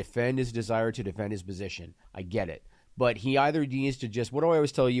 I defend his desire to defend his position. I get it. But he either needs to just, what do I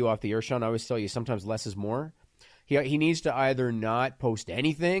always tell you off the air, Sean? I always tell you sometimes less is more. He needs to either not post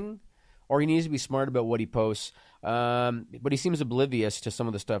anything, or he needs to be smart about what he posts. But he seems oblivious to some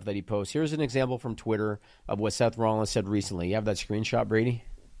of the stuff that he posts. Here's an example from Twitter of what Seth Rollins said recently. You have that screenshot, Brady?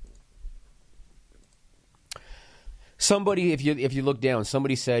 Somebody, if you look down,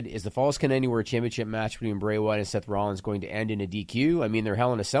 somebody said, is the Falls Count Anywhere championship match between Bray Wyatt and Seth Rollins going to end in a DQ? I mean, their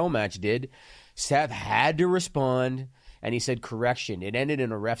Hell in a Cell match did. Seth had to respond, and he said, correction, it ended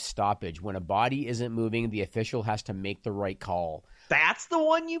in a ref stoppage. When a body isn't moving, the official has to make the right call. That's the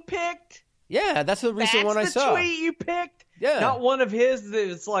one you picked? Yeah, that's the recent one I saw. That's the tweet you picked? Yeah. Not one of his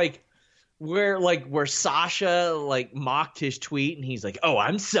that's where Sasha mocked his tweet, and he's like, oh,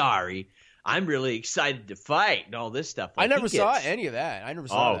 I'm sorry. I'm really excited to fight and all this stuff. I never saw any of that. I never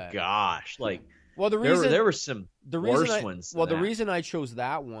saw that. Oh, gosh. Well, the reason there were some worse ones. Well, the reason I chose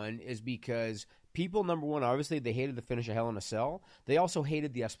that one is because people, number one, obviously they hated the finish of Hell in a Cell. They also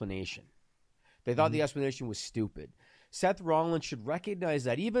hated the explanation. They thought the explanation was stupid. Seth Rollins should recognize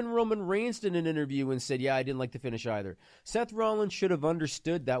that. Even Roman Reigns did an interview and said, yeah, I didn't like the finish either. Seth Rollins should have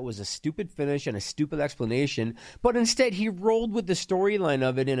understood that was a stupid finish and a stupid explanation, but instead he rolled with the storyline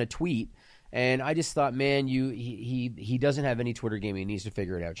of it in a tweet. And I just thought, man, he doesn't have any Twitter game. He needs to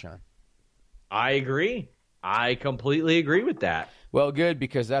figure it out, Sean. I agree. I completely agree with that. Well, good,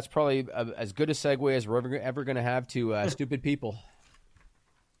 because that's probably as good a segue as we're ever going to have to stupid people.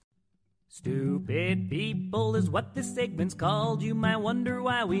 Stupid people is what this segment's called. You might wonder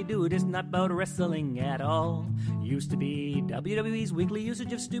why we do it. It's not about wrestling at all. Used to be WWE's weekly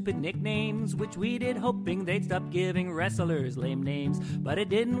usage of stupid nicknames, which we did hoping they'd stop giving wrestlers lame names. But it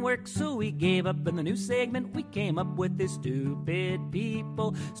didn't work, so we gave up. In the new segment we came up with this stupid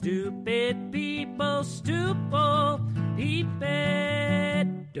people. Stupid people, stupid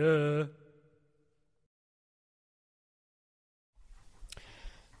people. Duh.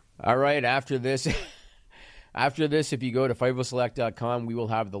 All right, after this, if you go to FightfulSelect.com, we will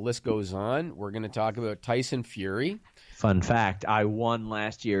have The List Goes On. We're going to talk about Tyson Fury. Fun fact, I won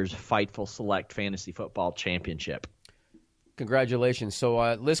last year's Fightful Select Fantasy Football Championship. Congratulations.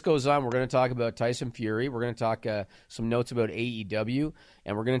 So list goes on. We're going to talk about Tyson Fury. We're going to talk some notes about AEW,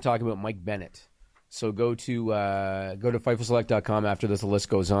 and we're going to talk about Mike Bennett. So go to FightfulSelect.com after this. The list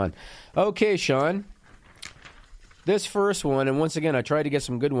goes on. Okay, Sean. This first one, and once again, I tried to get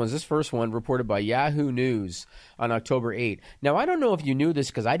some good ones. This first one reported by Yahoo News on October 8. Now, I don't know if you knew this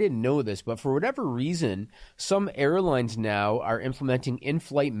because I didn't know this, but for whatever reason, some airlines now are implementing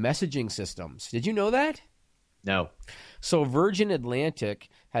in-flight messaging systems. Did you know that? No. So Virgin Atlantic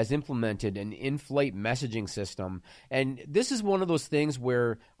has implemented an in-flight messaging system, and this is one of those things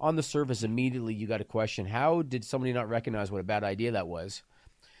where on the surface immediately you got a question, how did somebody not recognize what a bad idea that was?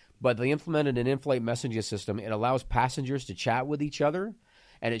 But they implemented an in-flight messaging system. It allows passengers to chat with each other,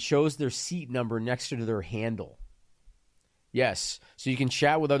 and it shows their seat number next to their handle. Yes, so you can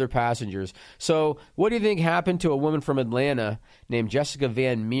chat with other passengers. So what do you think happened to a woman from Atlanta named Jessica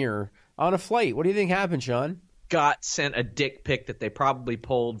Van Meer on a flight? What do you think happened, Sean? Got sent a dick pic that they probably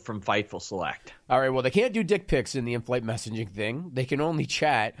pulled from Fightful Select. All right, well, they can't do dick pics in the in-flight messaging thing. They can only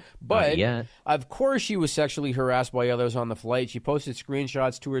chat. But, of course, she was sexually harassed by others on the flight. She posted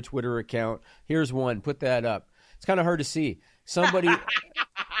screenshots to her Twitter account. Here's one. Put that up. It's kind of hard to see. Somebody...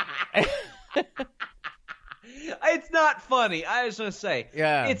 It's not funny. I was going to say,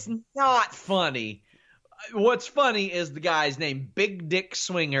 it's not funny. What's funny is the guy's name, Big Dick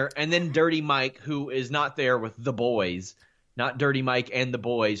Swinger, and then Dirty Mike, who is not there with the boys, not Dirty Mike and the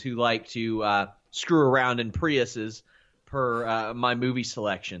boys, who like to screw around in Priuses per my movie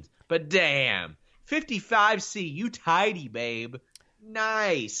selections. But damn, 55C, you tidy, babe.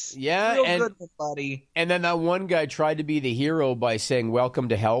 Nice. Yeah. Real good, buddy. And then that one guy tried to be the hero by saying welcome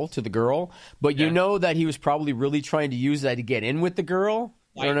to hell to the girl, but you know that he was probably really trying to use that to get in with the girl.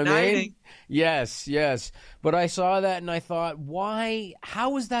 You know what I mean? Yes. But I saw that and I thought, why?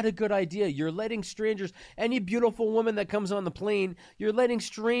 How is that a good idea? You're letting strangers, any beautiful woman that comes on the plane, you're letting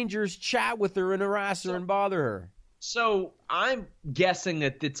strangers chat with her and harass her and bother her. So I'm guessing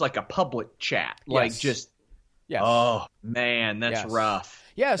that it's like a public chat. Like just, yes. Oh, man, that's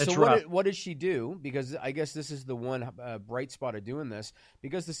rough. Yeah, that's so rough. What did she do? Because I guess this is the one bright spot of doing this.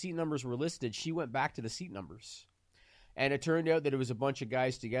 Because the seat numbers were listed, she went back to the seat numbers. And it turned out that it was a bunch of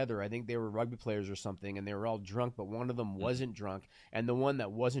guys together. I think they were rugby players or something, and they were all drunk, but one of them wasn't drunk. And the one that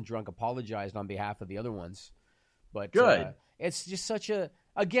wasn't drunk apologized on behalf of the other ones. But good. It's just such a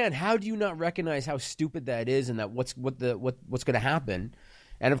 – again, how do you not recognize how stupid that is and that what's going to happen?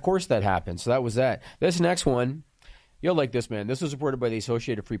 And, of course, that happened. So that was that. This next one, you'll like this, man. This was reported by the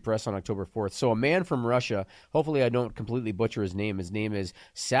Associated Free Press on October 4th. So a man from Russia – hopefully I don't completely butcher his name. His name is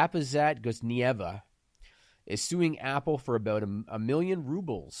Sapazat Gusnieva. Is suing Apple for about a million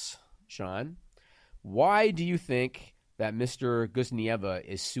rubles, Sean. Why do you think that Mr. Gusnieva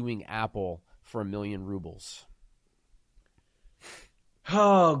is suing Apple for 1 million rubles?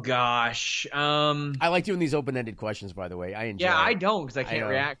 Oh, gosh. I like doing these open-ended questions, by the way. I enjoy it. I don't because I can't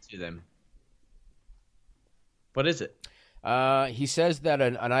react to them. What is it? He says that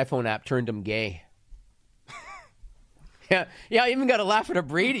an iPhone app turned him gay. Yeah, I even got to laugh at a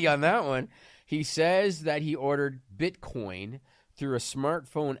Brady on that one. He says that he ordered Bitcoin through a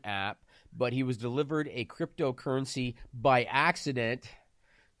smartphone app, but he was delivered a cryptocurrency by accident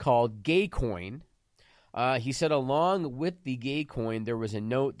called Gaycoin. He said along with the Gaycoin, there was a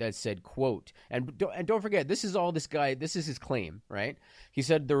note that said, quote, and don't forget, this is his claim, right? He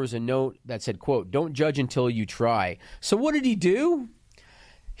said there was a note that said, quote, don't judge until you try. So what did he do?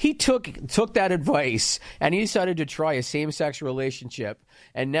 He took that advice and he decided to try a same-sex relationship,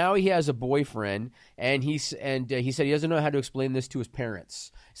 and now he has a boyfriend. And he said he doesn't know how to explain this to his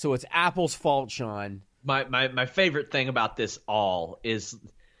parents. So it's Apple's fault, Sean. My favorite thing about this all is,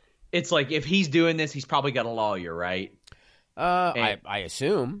 it's like if he's doing this, he's probably got a lawyer, right? I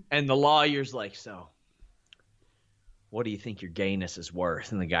assume. And the lawyer's like, so what do you think your gayness is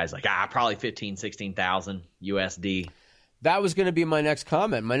worth? And the guy's like, probably 16,000 USD. That was going to be my next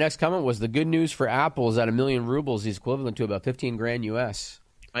comment. My next comment was the good news for Apple is that 1 million rubles is equivalent to about 15 grand US.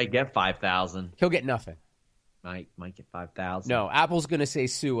 Might get 5,000. He'll get nothing. Might get 5,000. No, Apple's going to say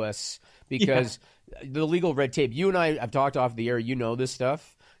sue us because the legal red tape. You and I have talked off the air. You know this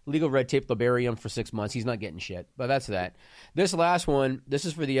stuff. Legal red tape, they'll bury him for 6 months. He's not getting shit. But that's that. This last one, this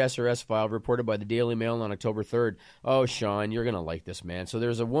is for the SRS file reported by the Daily Mail on October 3rd. Oh, Sean, you're going to like this, man. So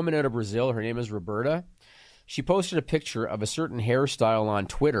there's a woman out of Brazil. Her name is Roberta. She posted a picture of a certain hairstyle on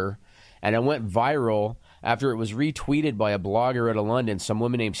Twitter, and it went viral after it was retweeted by a blogger out of London, some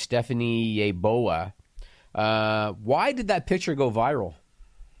woman named Stephanie Yeboah. Why did that picture go viral?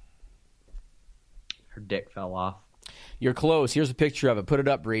 Her dick fell off. You're close. Here's a picture of it. Put it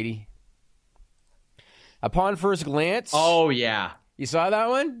up, Brady. Upon first glance. Oh, yeah. You saw that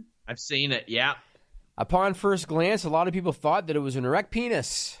one? I've seen it, yeah. Upon first glance, a lot of people thought that it was an erect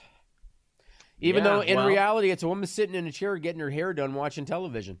penis. Even though in reality, it's a woman sitting in a chair getting her hair done watching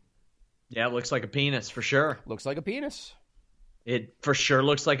television. Yeah, it looks like a penis for sure. Looks like a penis. It for sure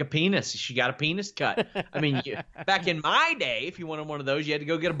looks like a penis. She got a penis cut. I mean, back in my day, if you wanted one of those, you had to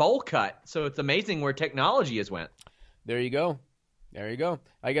go get a bowl cut. So it's amazing where technology has went. There you go. There you go.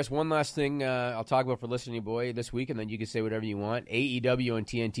 I guess one last thing I'll talk about for Listening Boy this week, and then you can say whatever you want. AEW and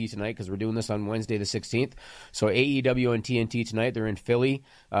TNT tonight, because we're doing this on Wednesday the 16th. So AEW and TNT tonight, they're in Philly.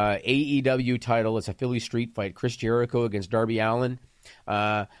 AEW title, it's a Philly street fight. Chris Jericho against Darby Allin.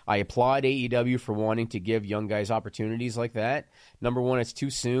 I applaud AEW for wanting to give young guys opportunities like that. Number one, it's too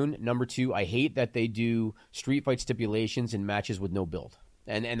soon. Number two, I hate that they do street fight stipulations in matches with no build.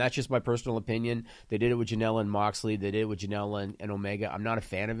 And that's just my personal opinion. They did it with Janela and Moxley. They did it with Janela and Omega. I'm not a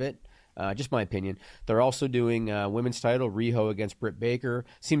fan of it. Just my opinion. They're also doing women's title, Riho against Britt Baker.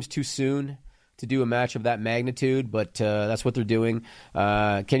 Seems too soon to do a match of that magnitude, but that's what they're doing.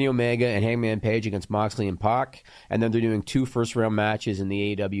 Kenny Omega and Hangman Page against Moxley and Pac. And then they're doing 2 first-round matches in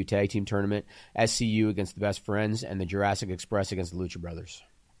the AEW Tag Team Tournament, SCU against the Best Friends, and the Jurassic Express against the Lucha Brothers.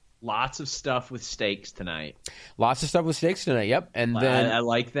 Lots of stuff with stakes tonight. Yep. And then I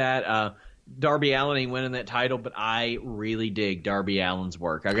like that. Darby Allin ain't winning that title, but I really dig Darby Allin's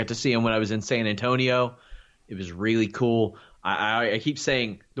work. I got to see him when I was in San Antonio. It was really cool. I keep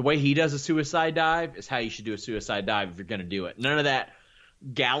saying the way he does a suicide dive is how you should do a suicide dive if you're going to do it. None of that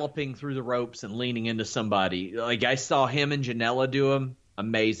galloping through the ropes and leaning into somebody. Like I saw him and Janela do him.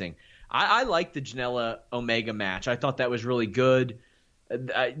 Amazing. I like the Janela Omega match. I thought that was really good.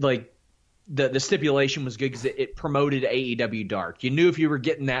 Like the stipulation was good because it promoted AEW Dark. You knew if you were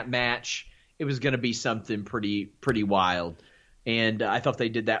getting that match, it was going to be something pretty wild, and I thought they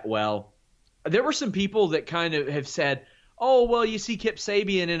did that well. There were some people that kind of have said, "Oh, well, you see Kip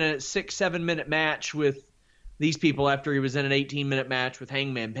Sabian in a 6-7 minute match with these people after he was in an 18-minute match with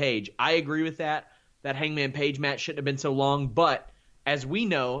Hangman Page." I agree with that. That Hangman Page match shouldn't have been so long, but as we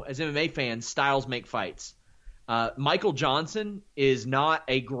know, as MMA fans, styles make fights. Michael Johnson is not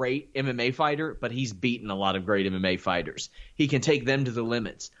a great MMA fighter, but he's beaten a lot of great MMA fighters. He can take them to the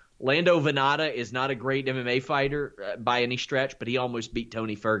limits. Lando Venata is not a great MMA fighter by any stretch, but he almost beat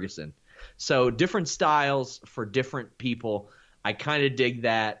Tony Ferguson. So different styles for different people. I kind of dig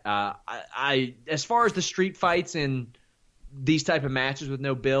that. I as far as the street fights in these type of matches with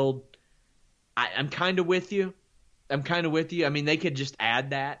no build, I'm kind of with you. I mean, they could just add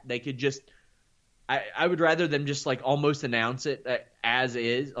that. They could just – I would rather them just like almost announce it as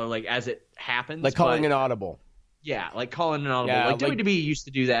is or like as it happens. Like calling an audible. Yeah, like calling an audible. Yeah, like WWE used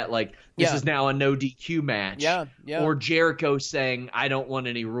to do that. Like this is now a no DQ match. Yeah. Or Jericho saying, "I don't want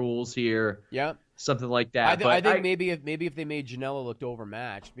any rules here." Yeah. Something like that. I think maybe if they made Janela looked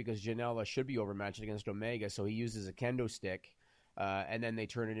overmatched, because Janela should be overmatched against Omega, so he uses a kendo stick, and then they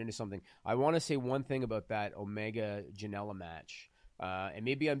turn it into something. I want to say one thing about that Omega Janela match. And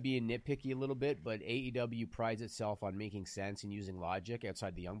maybe I'm being nitpicky a little bit, but AEW prides itself on making sense and using logic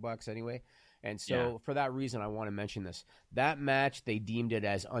outside the Young Bucks anyway. And so for that reason, I want to mention this. That match, they deemed it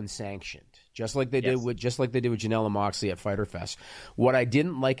as unsanctioned, just like they did with Janela Moxley at Fyter Fest. What I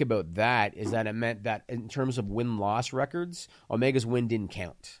didn't like about that is that it meant that in terms of win-loss records, Omega's win didn't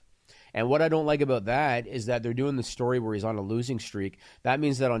count. And what I don't like about that is that they're doing the story where he's on a losing streak. That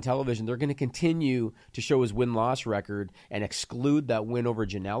means that on television, they're going to continue to show his win-loss record and exclude that win over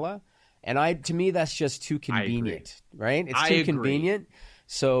Janela. And to me, that's just too convenient, right? It's too convenient.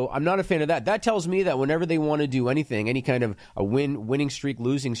 So I'm not a fan of that. That tells me that whenever they want to do anything, any kind of a winning streak,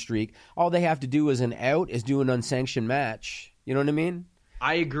 losing streak, all they have to do is do an unsanctioned match. You know what I mean?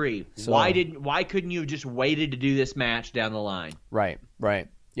 I agree. So, why couldn't you have just waited to do this match down the line? Right.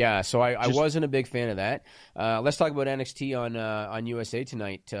 Yeah, so I wasn't a big fan of that. Let's talk about NXT on USA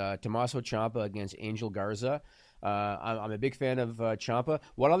tonight. Tommaso Ciampa against Angel Garza. I'm a big fan of Ciampa.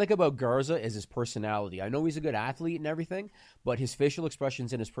 What I like about Garza is his personality. I know he's a good athlete and everything, but his facial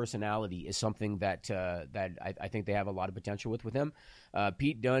expressions and his personality is something that I think they have a lot of potential with him.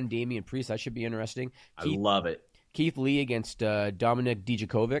 Pete Dunne, Damian Priest, that should be interesting. I love it. Keith Lee against Dominik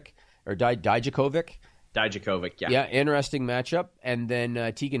Dijakovic. Dijakovic, yeah. Yeah, interesting matchup. And then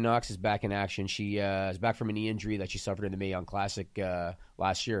Tegan Nox is back in action. She is back from a knee injury that she suffered in the Mae Young Classic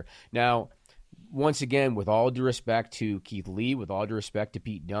last year. Now, once again, with all due respect to Keith Lee, with all due respect to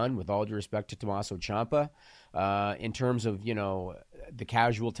Pete Dunne, with all due respect to Tommaso Ciampa, in terms of, the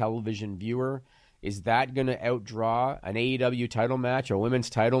casual television viewer, is that going to outdraw an AEW title match, a women's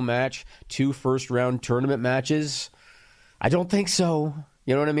title match, 2 first-round tournament matches? I don't think so.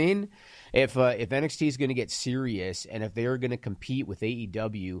 You know what I mean? If NXT is going to get serious and if they are going to compete with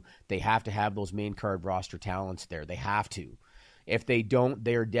AEW, they have to have those main card roster talents there. They have to. If they don't,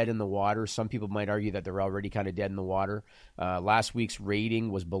 they're dead in the water. Some people might argue that they're already kind of dead in the water. Last week's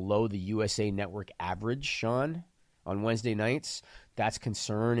rating was below the USA Network average, Sean, on Wednesday nights. That's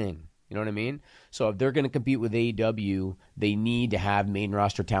concerning. You know what I mean? So if they're going to compete with AEW, they need to have main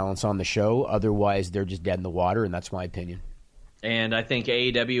roster talents on the show. Otherwise, they're just dead in the water, and that's my opinion. And I think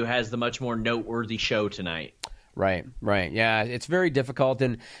AEW has the much more noteworthy show tonight. Right. Yeah, it's very difficult,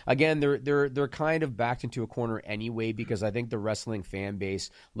 and again, they're kind of backed into a corner anyway because I think the wrestling fan base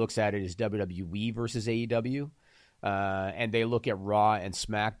looks at it as WWE versus AEW, and they look at Raw and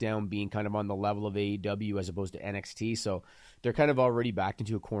SmackDown being kind of on the level of AEW as opposed to NXT. So they're kind of already backed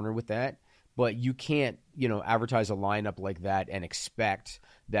into a corner with that. But you can't, advertise a lineup like that and expect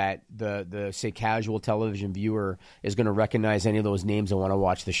that the say casual television viewer is going to recognize any of those names and want to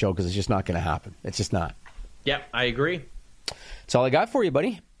watch the show because it's just not going to happen. It's just not. Yep, I agree. That's all I got for you,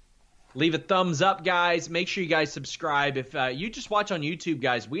 buddy. Leave a thumbs up, guys. Make sure you guys subscribe. If you just watch on YouTube,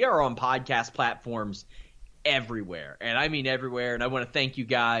 guys, we are on podcast platforms everywhere. And I mean everywhere. And I want to thank you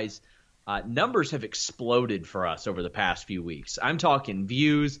guys. Numbers have exploded for us over the past few weeks. I'm talking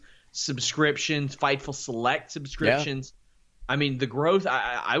views, subscriptions, Fightful Select subscriptions. Yeah. I mean, the growth,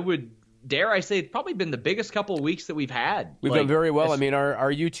 I would dare I say, it's probably been the biggest couple of weeks that we've had. We've done very well. I mean,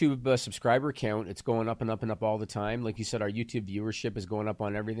 our YouTube subscriber count, it's going up and up and up all the time. Like you said, our YouTube viewership is going up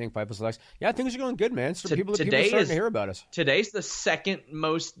on everything. Fightful Selects. Yeah, things are going good, man. So people are starting to hear about us. Today's the second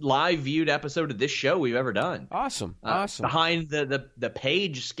most live viewed episode of this show we've ever done. Awesome. Behind the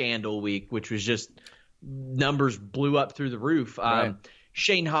Page scandal week, which was just numbers blew up through the roof. Right.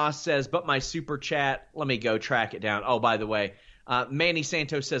 Shane Haas says, but my super chat, let me go track it down. Oh, by the way, Manny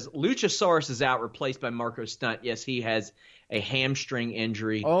Santos says, Luchasaurus is out, replaced by Marco Stunt. Yes, he has a hamstring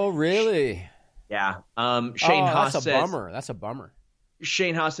injury. Oh, really? Yeah. Shane Haas says, That's a bummer.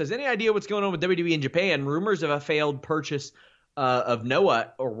 Shane Haas says, any idea what's going on with WWE in Japan? Rumors of a failed purchase of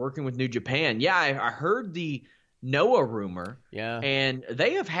Noah or working with New Japan. Yeah, I heard the Noah rumor. Yeah. And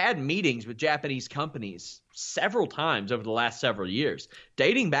they have had meetings with Japanese companies several times over the last several years,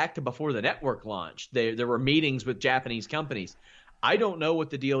 dating back to before the network launched. There were meetings with Japanese companies. I don't know what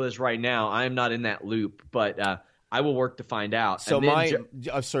the deal is right now. I am not in that loop, but I will work to find out. So let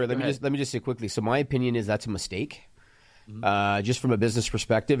me just say quickly. So my opinion is that's a mistake. Just from a business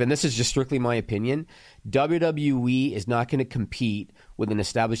perspective, and this is just strictly my opinion, WWE is not going to compete with an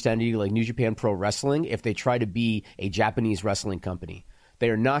established entity like New Japan Pro Wrestling if they try to be a Japanese wrestling company. They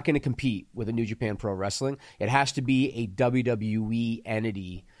are not going to compete with a New Japan Pro Wrestling. It has to be a WWE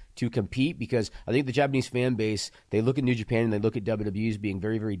entity to compete because I think the Japanese fan base, they look at New Japan and they look at WWE as being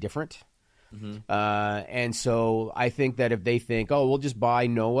very, very different. And so I think that if they think, we'll just buy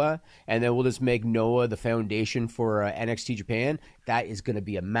Noah and then we'll just make Noah the foundation for NXT Japan, that is going to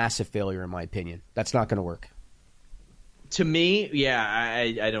be a massive failure in my opinion. That's not going to work. To me, yeah,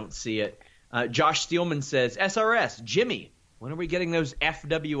 I don't see it. Josh Steelman says, SRS, Jimmy, when are we getting those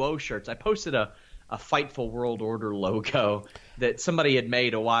FWO shirts? I posted a Fightful World Order logo that somebody had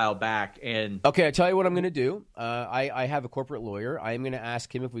made a while back. And okay, I tell you what I'm going to do. I have a corporate lawyer. I am going to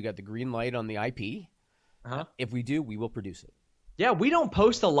ask him if we got the green light on the IP. If we do, we will produce it. Yeah, we don't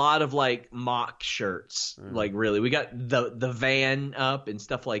post a lot of like mock shirts. Like really, we got the van up and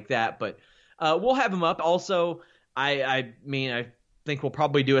stuff like that. But we'll have them up. Also, I think we'll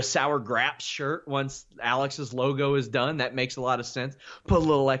probably do a Sour Graps shirt once Alex's logo is done. That makes a lot of sense. Put a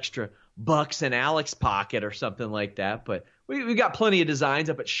little extra bucks in Alex's pocket or something like that. But we got plenty of designs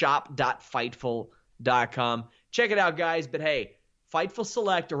up at shop.fightful.com. Check it out, guys. But hey, Fightful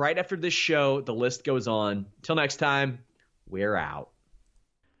Select right after this show. The list goes on. Till next time, we're out.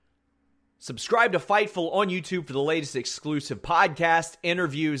 Subscribe to Fightful on YouTube for the latest exclusive podcasts,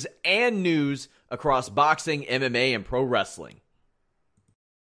 interviews, and news across boxing, MMA, and pro wrestling.